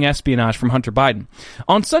showing espionage from Hunter Biden.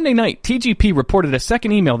 On Sunday night, TGP reported a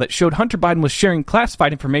second email that showed Hunter Biden was sharing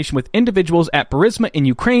classified information with individuals at Burisma in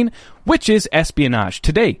Ukraine, which is espionage.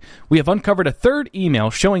 Today, we have uncovered a third email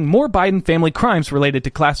showing more Biden family crimes related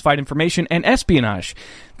to classified information and espionage.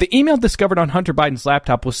 The email discovered on Hunter Biden's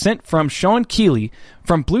laptop was sent from Sean Keeley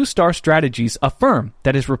from Blue Star Strategies, a firm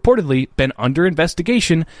that has reportedly been under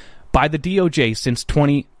investigation by the DOJ since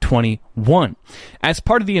 2021. As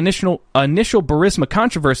part of the initial Burisma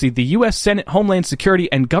controversy, the U.S. Senate Homeland Security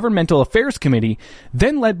and Governmental Affairs Committee,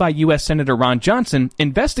 then led by U.S. Senator Ron Johnson,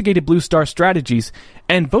 investigated Blue Star Strategies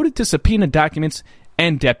and voted to subpoena documents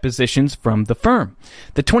and depositions from the firm.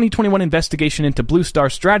 The 2021 investigation into Blue Star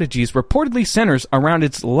Strategies reportedly centers around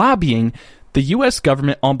its lobbying the U.S.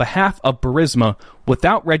 government on behalf of Burisma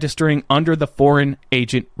without registering under the Foreign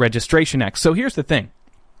Agent Registration Act. So here's the thing.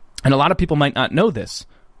 And a lot of people might not know this,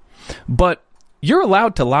 but you're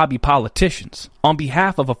allowed to lobby politicians on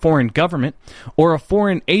behalf of a foreign government or a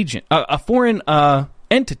foreign agent, a foreign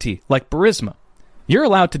entity like Burisma. You're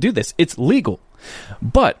allowed to do this. It's legal.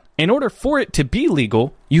 But in order for it to be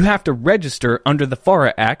legal, you have to register under the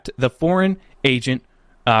FARA Act, the Foreign Agent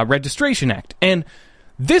Registration Act. And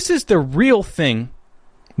this is the real thing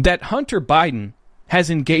that Hunter Biden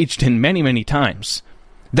has engaged in many, many times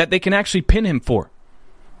that they can actually pin him for.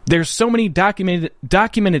 There's so many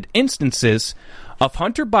documented instances of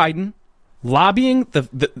Hunter Biden lobbying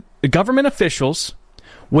the government officials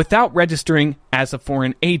without registering as a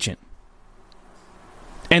foreign agent.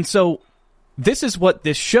 And so this is what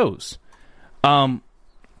this shows,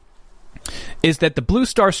 is that the Blue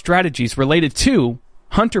Star Strategies related to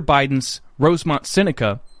Hunter Biden's Rosemont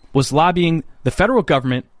Seneca was lobbying the federal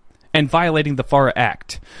government and violating the FARA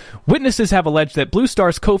Act. Witnesses have alleged that Blue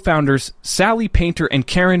Star's co-founders Sally Painter and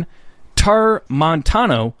Karen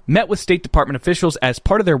Tarmontano met with State Department officials as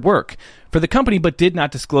part of their work for the company, but did not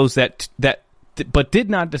disclose that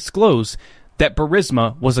Burisma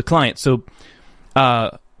was a client. So,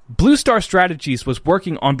 Blue Star Strategies was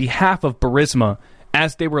working on behalf of Burisma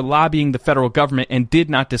as they were lobbying the federal government and did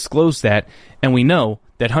not disclose that. And we know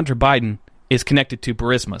that Hunter Biden is connected to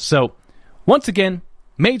Burisma. So, once again,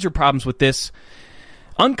 major problems with this.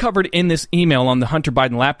 Uncovered in this email on the Hunter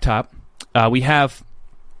Biden laptop, we have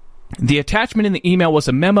the attachment in the email was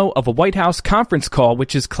a memo of a White House conference call,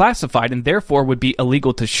 which is classified and therefore would be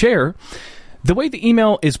illegal to share. The way the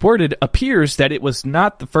email is worded appears that it was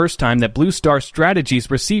not the first time that Blue Star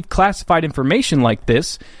Strategies received classified information like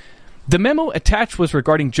this. The memo attached was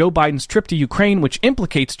regarding Joe Biden's trip to Ukraine, which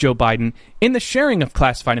implicates Joe Biden in the sharing of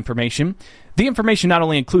classified information. The information not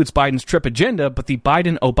only includes Biden's trip agenda, but the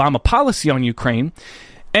Biden-Obama policy on Ukraine.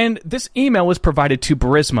 And this email was provided to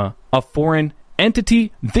Burisma, a foreign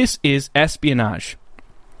entity. This is espionage.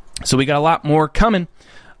 So we got a lot more coming.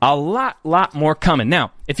 A lot more coming.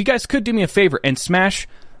 Now, if you guys could do me a favor and smash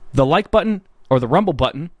the like button or the rumble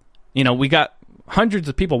button, you know, we got hundreds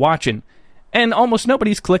of people watching, and almost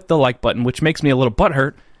nobody's clicked the like button, which makes me a little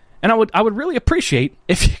butthurt. And I would really appreciate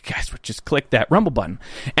if you guys would just click that rumble button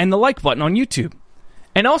and the like button on YouTube.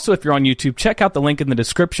 And also, if you're on YouTube, check out the link in the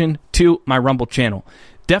description to my Rumble channel.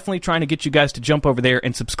 Definitely trying to get you guys to jump over there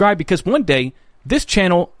and subscribe, because one day this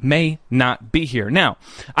channel may not be here. Now,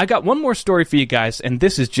 I got one more story for you guys, and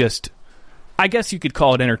this is just, I guess you could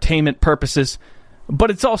call it entertainment purposes,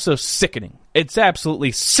 but it's also sickening. It's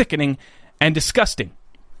absolutely sickening and disgusting.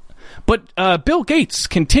 But Bill Gates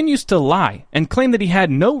continues to lie and claim that he had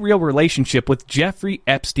no real relationship with Jeffrey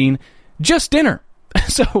Epstein, just dinner.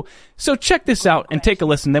 So check this out and take a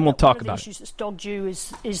listen, then we'll talk about it. One of the issues that's dogged you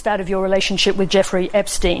is that of your relationship with Jeffrey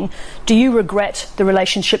Epstein. Do you regret the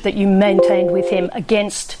relationship that you maintained with him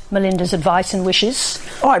against Melinda's advice and wishes?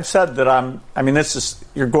 Oh, I've said that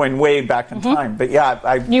you're going way back in time. But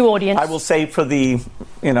yeah, new audience. I will say for the,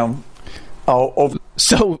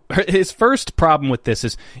 So his first problem with this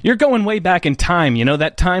is, you're going way back in time. You know,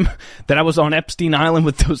 that time that I was on Epstein Island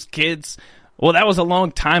with those kids? Well, that was a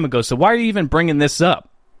long time ago, so why are you even bringing this up?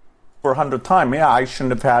 For 100th time, yeah, I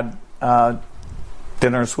shouldn't have had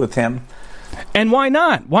dinners with him. And why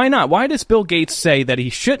not? Why not? Why does Bill Gates say that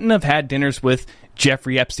he shouldn't have had dinners with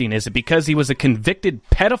Jeffrey Epstein? Is it because he was a convicted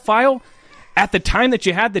pedophile at the time that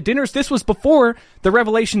you had the dinners, this was before the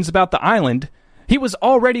revelations about the island, he was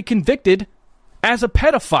already convicted as a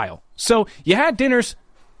pedophile. So you had dinners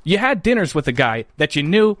with a guy that you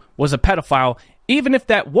knew was a pedophile. Even if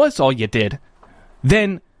that was all you did,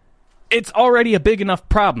 then it's already a big enough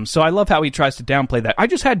problem. So I love how he tries to downplay that. I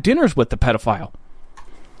just had dinners with the pedophile.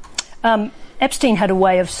 Epstein had a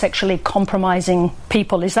way of sexually compromising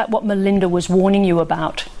people. Is that what Melinda was warning you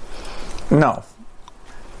about? No.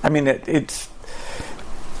 I mean, it's...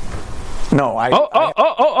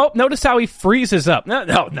 No, Notice how he freezes up.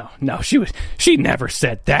 No. She never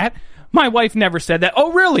said that. My wife never said that.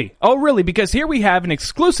 Oh, really? Because here we have an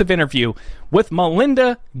exclusive interview with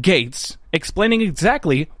Melinda Gates explaining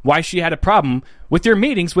exactly why she had a problem with your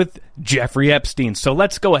meetings with Jeffrey Epstein. So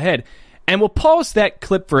let's go ahead and we'll pause that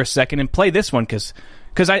clip for a second and play this one because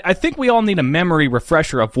I think we all need a memory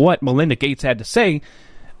refresher of what Melinda Gates had to say.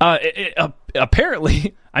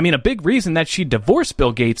 Apparently, a big reason that she divorced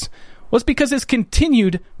Bill Gates was because his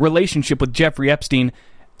continued relationship with Jeffrey Epstein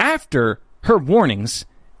after her warnings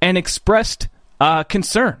and expressed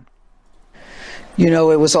concern. You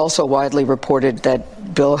know, it was also widely reported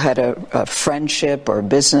that Bill had a friendship or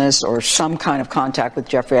business or some kind of contact with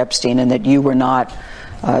Jeffrey Epstein, and that you were not,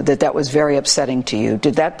 that was very upsetting to you.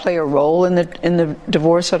 Did that play a role in the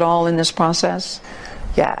divorce at all in this process?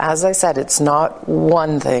 Yeah, as I said, it's not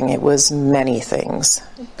one thing, it was many things.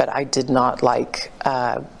 But I did not like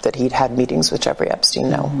that he'd had meetings with Jeffrey Epstein,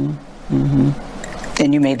 no. Mm-hmm.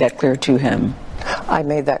 And you made that clear to him? I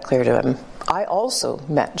made that clear to him. I also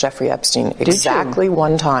met Jeffrey Epstein exactly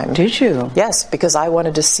one time. Did you? Yes, because I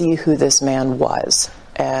wanted to see who this man was.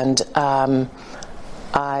 And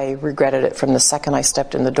I regretted it from the second I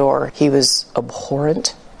stepped in the door. He was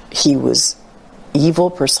abhorrent. He was evil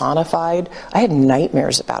personified. I had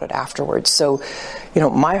nightmares about it afterwards. So,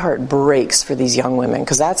 my heart breaks for these young women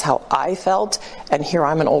because that's how I felt. And here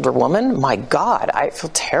I'm an older woman. My God, I feel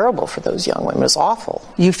terrible for those young women. It was awful.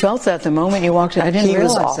 You felt that the moment you walked in? I didn't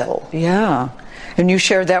realize was awful. That. Yeah. And you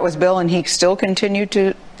shared that with Bill, and he still continued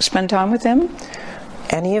to spend time with him?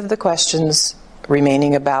 Any of the questions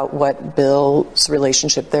remaining about what Bill's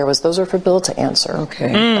relationship there was, those are for Bill to answer.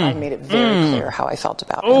 Okay. I made it very clear how I felt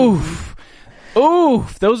about him.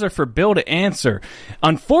 Oof, those are for Bill to answer.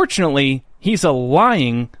 Unfortunately, he's a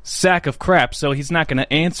lying sack of crap, so he's not going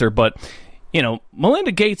to answer. But,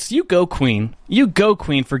 Melinda Gates, you go queen. You go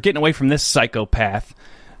queen for getting away from this psychopath.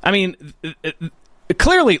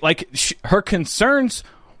 Clearly, her concerns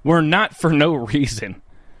were not for no reason.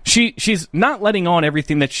 She's not letting on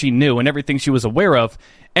everything that she knew and everything she was aware of.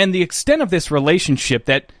 And the extent of this relationship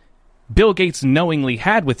that Bill Gates knowingly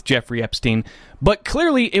had with Jeffrey Epstein, but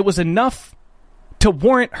clearly it was enough to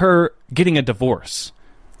warrant her getting a divorce.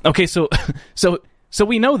 Okay, so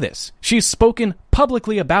we know this. She's spoken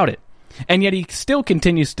publicly about it. And yet he still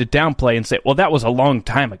continues to downplay and say, well, that was a long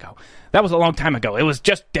time ago. That was a long time ago. It was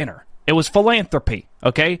just dinner. It was philanthropy,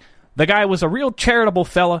 okay? The guy was a real charitable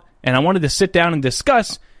fella, and I wanted to sit down and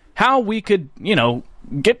discuss how we could,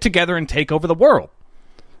 get together and take over the world.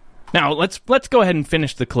 Now, let's go ahead and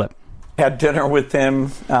finish the clip. Had dinner with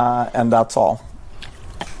him, and that's all.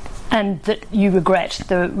 And that you regret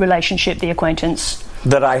the relationship, the acquaintance?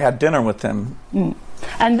 That I had dinner with him. Mm.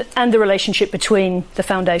 And the relationship between the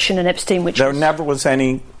foundation and Epstein, which there never was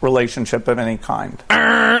any relationship of any kind.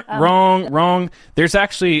 Wrong. There's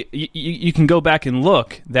actually you can go back and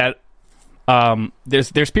look that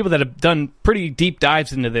there's people that have done pretty deep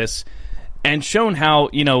dives into this and shown how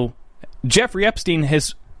Jeffrey Epstein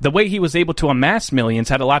the way he was able to amass millions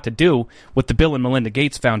had a lot to do with the Bill and Melinda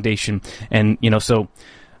Gates Foundation, and so.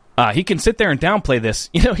 He can sit there and downplay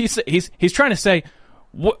this. He's trying to say,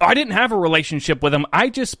 I didn't have a relationship with him. I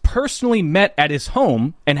just personally met at his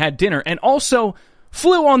home and had dinner, and also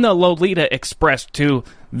flew on the Lolita Express to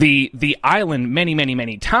the island many, many,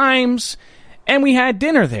 many times, and we had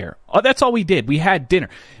dinner there. That's all we did. We had dinner.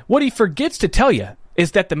 What he forgets to tell you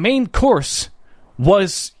is that the main course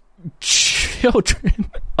was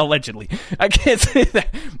children, allegedly. I can't say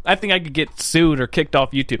that. I think I could get sued or kicked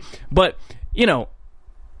off YouTube. But,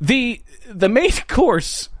 the main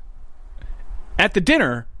course at the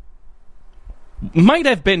dinner might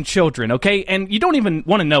have been children, okay? And you don't even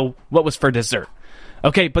want to know what was for dessert,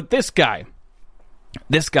 okay? But this guy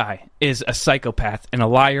is a psychopath and a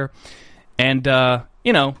liar, and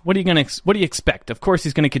what do you expect? Of course,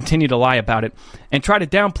 he's going to continue to lie about it and try to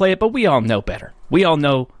downplay it, but we all know better. We all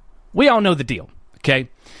know the deal, okay?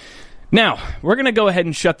 Now we're going to go ahead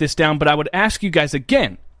and shut this down, but I would ask you guys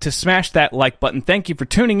again to smash that like button. Thank you for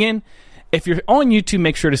tuning in. If you're on YouTube,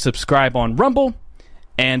 make sure to subscribe on Rumble.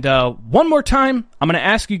 And one more time, I'm going to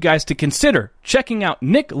ask you guys to consider checking out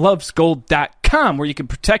nicklovesgold.com, where you can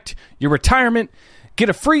protect your retirement, get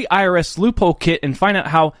a free IRS loophole kit, and find out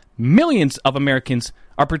how millions of Americans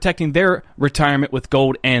are protecting their retirement with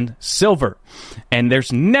gold and silver. And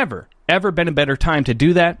there's never, ever been a better time to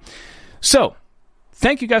do that. So,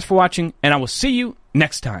 thank you guys for watching, and I will see you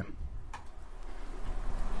next time.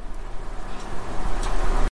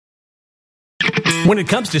 When it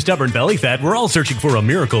comes to stubborn belly fat, we're all searching for a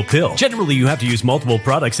miracle pill. Generally, you have to use multiple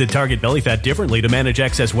products that target belly fat differently to manage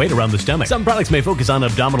excess weight around the stomach. Some products may focus on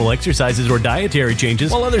abdominal exercises or dietary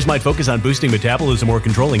changes, while others might focus on boosting metabolism or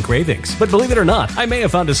controlling cravings. But believe it or not, I may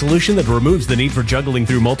have found a solution that removes the need for juggling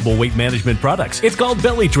through multiple weight management products. It's called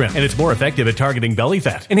Belly Trim, and it's more effective at targeting belly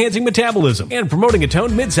fat, enhancing metabolism, and promoting a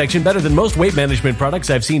toned midsection better than most weight management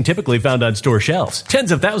products I've seen typically found on store shelves.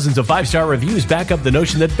 Tens of thousands of 5-star reviews back up the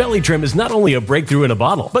notion that Belly Trim is not only a breakthrough in a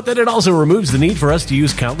bottle, but that it also removes the need for us to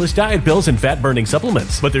use countless diet pills and fat-burning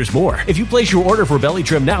supplements. But there's more. If you place your order for Belly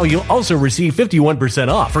Trim now, you'll also receive 51%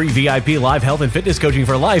 off, free VIP live health and fitness coaching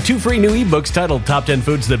for life, 2 free new ebooks titled Top 10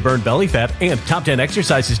 Foods That Burn Belly Fat and Top 10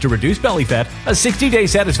 Exercises to Reduce Belly Fat, a 60-day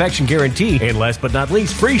satisfaction guarantee, and last but not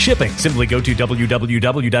least, free shipping. Simply go to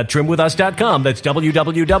www.trimwithus.com. That's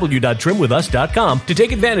www.trimwithus.com to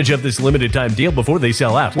take advantage of this limited time deal before they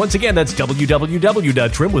sell out. Once again, that's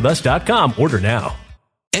www.trimwithus.com. Order now.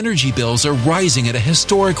 Energy bills are rising at a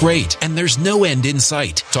historic rate, and there's no end in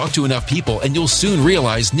sight. Talk to enough people, and you'll soon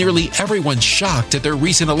realize nearly everyone's shocked at their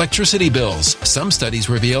recent electricity bills. Some studies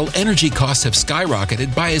reveal energy costs have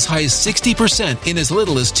skyrocketed by as high as 60% in as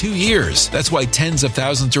little as 2 years. That's why tens of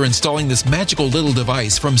thousands are installing this magical little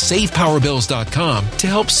device from SavePowerBills.com to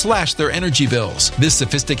help slash their energy bills. This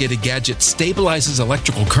sophisticated gadget stabilizes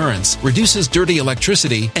electrical currents, reduces dirty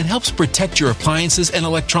electricity, and helps protect your appliances and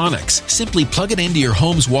electronics. Simply plug it into your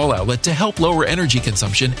home's wall outlet to help lower energy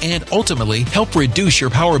consumption and ultimately help reduce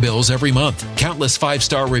your power bills every month. Countless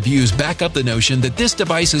 5-star reviews back up the notion that this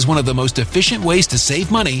device is one of the most efficient ways to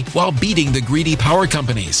save money while beating the greedy power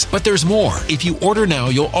companies. But there's more. If you order now,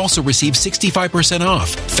 you'll also receive 65% off,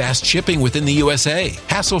 fast shipping within the USA,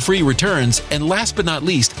 hassle-free returns, and last but not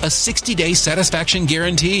least, a 60-day satisfaction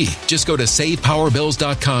guarantee. Just go to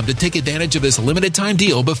SavePowerBills.com to take advantage of this limited time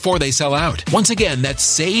deal before they sell out. Once again, that's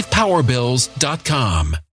SavePowerBills.com.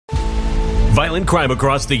 Violent crime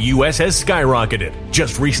across the U.S. has skyrocketed.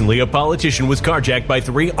 Just recently, a politician was carjacked by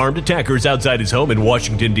 3 armed attackers outside his home in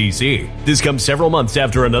Washington, D.C. This comes several months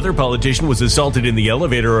after another politician was assaulted in the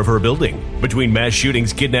elevator of her building. Between mass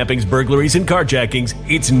shootings, kidnappings, burglaries, and carjackings,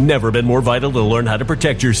 it's never been more vital to learn how to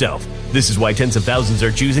protect yourself. This is why tens of thousands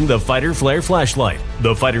are choosing the Fighter Flare flashlight.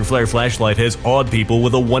 The Fighter Flare flashlight has awed people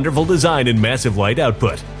with a wonderful design and massive light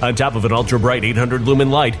output. On top of an ultra-bright 800-lumen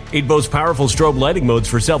light, it boasts powerful strobe lighting modes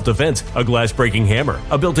for self-defense, a glass-breaking hammer,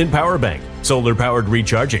 a built-in power bank, solar-powered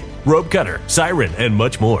recharging, rope cutter, siren, and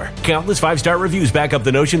much more. Countless 5-star reviews back up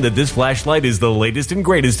the notion that this flashlight is the latest and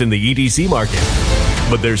greatest in the EDC market.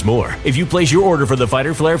 But there's more. If you place your order for the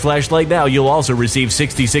Fighter Flare flashlight now, you'll also receive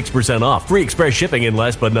 66% off, free express shipping, and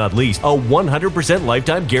last but not least, a 100%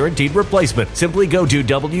 lifetime guaranteed replacement. Simply go to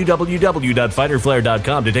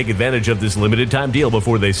www.fighterflare.com to take advantage of this limited time deal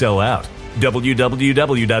before they sell out.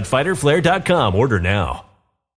 www.fighterflare.com. Order now.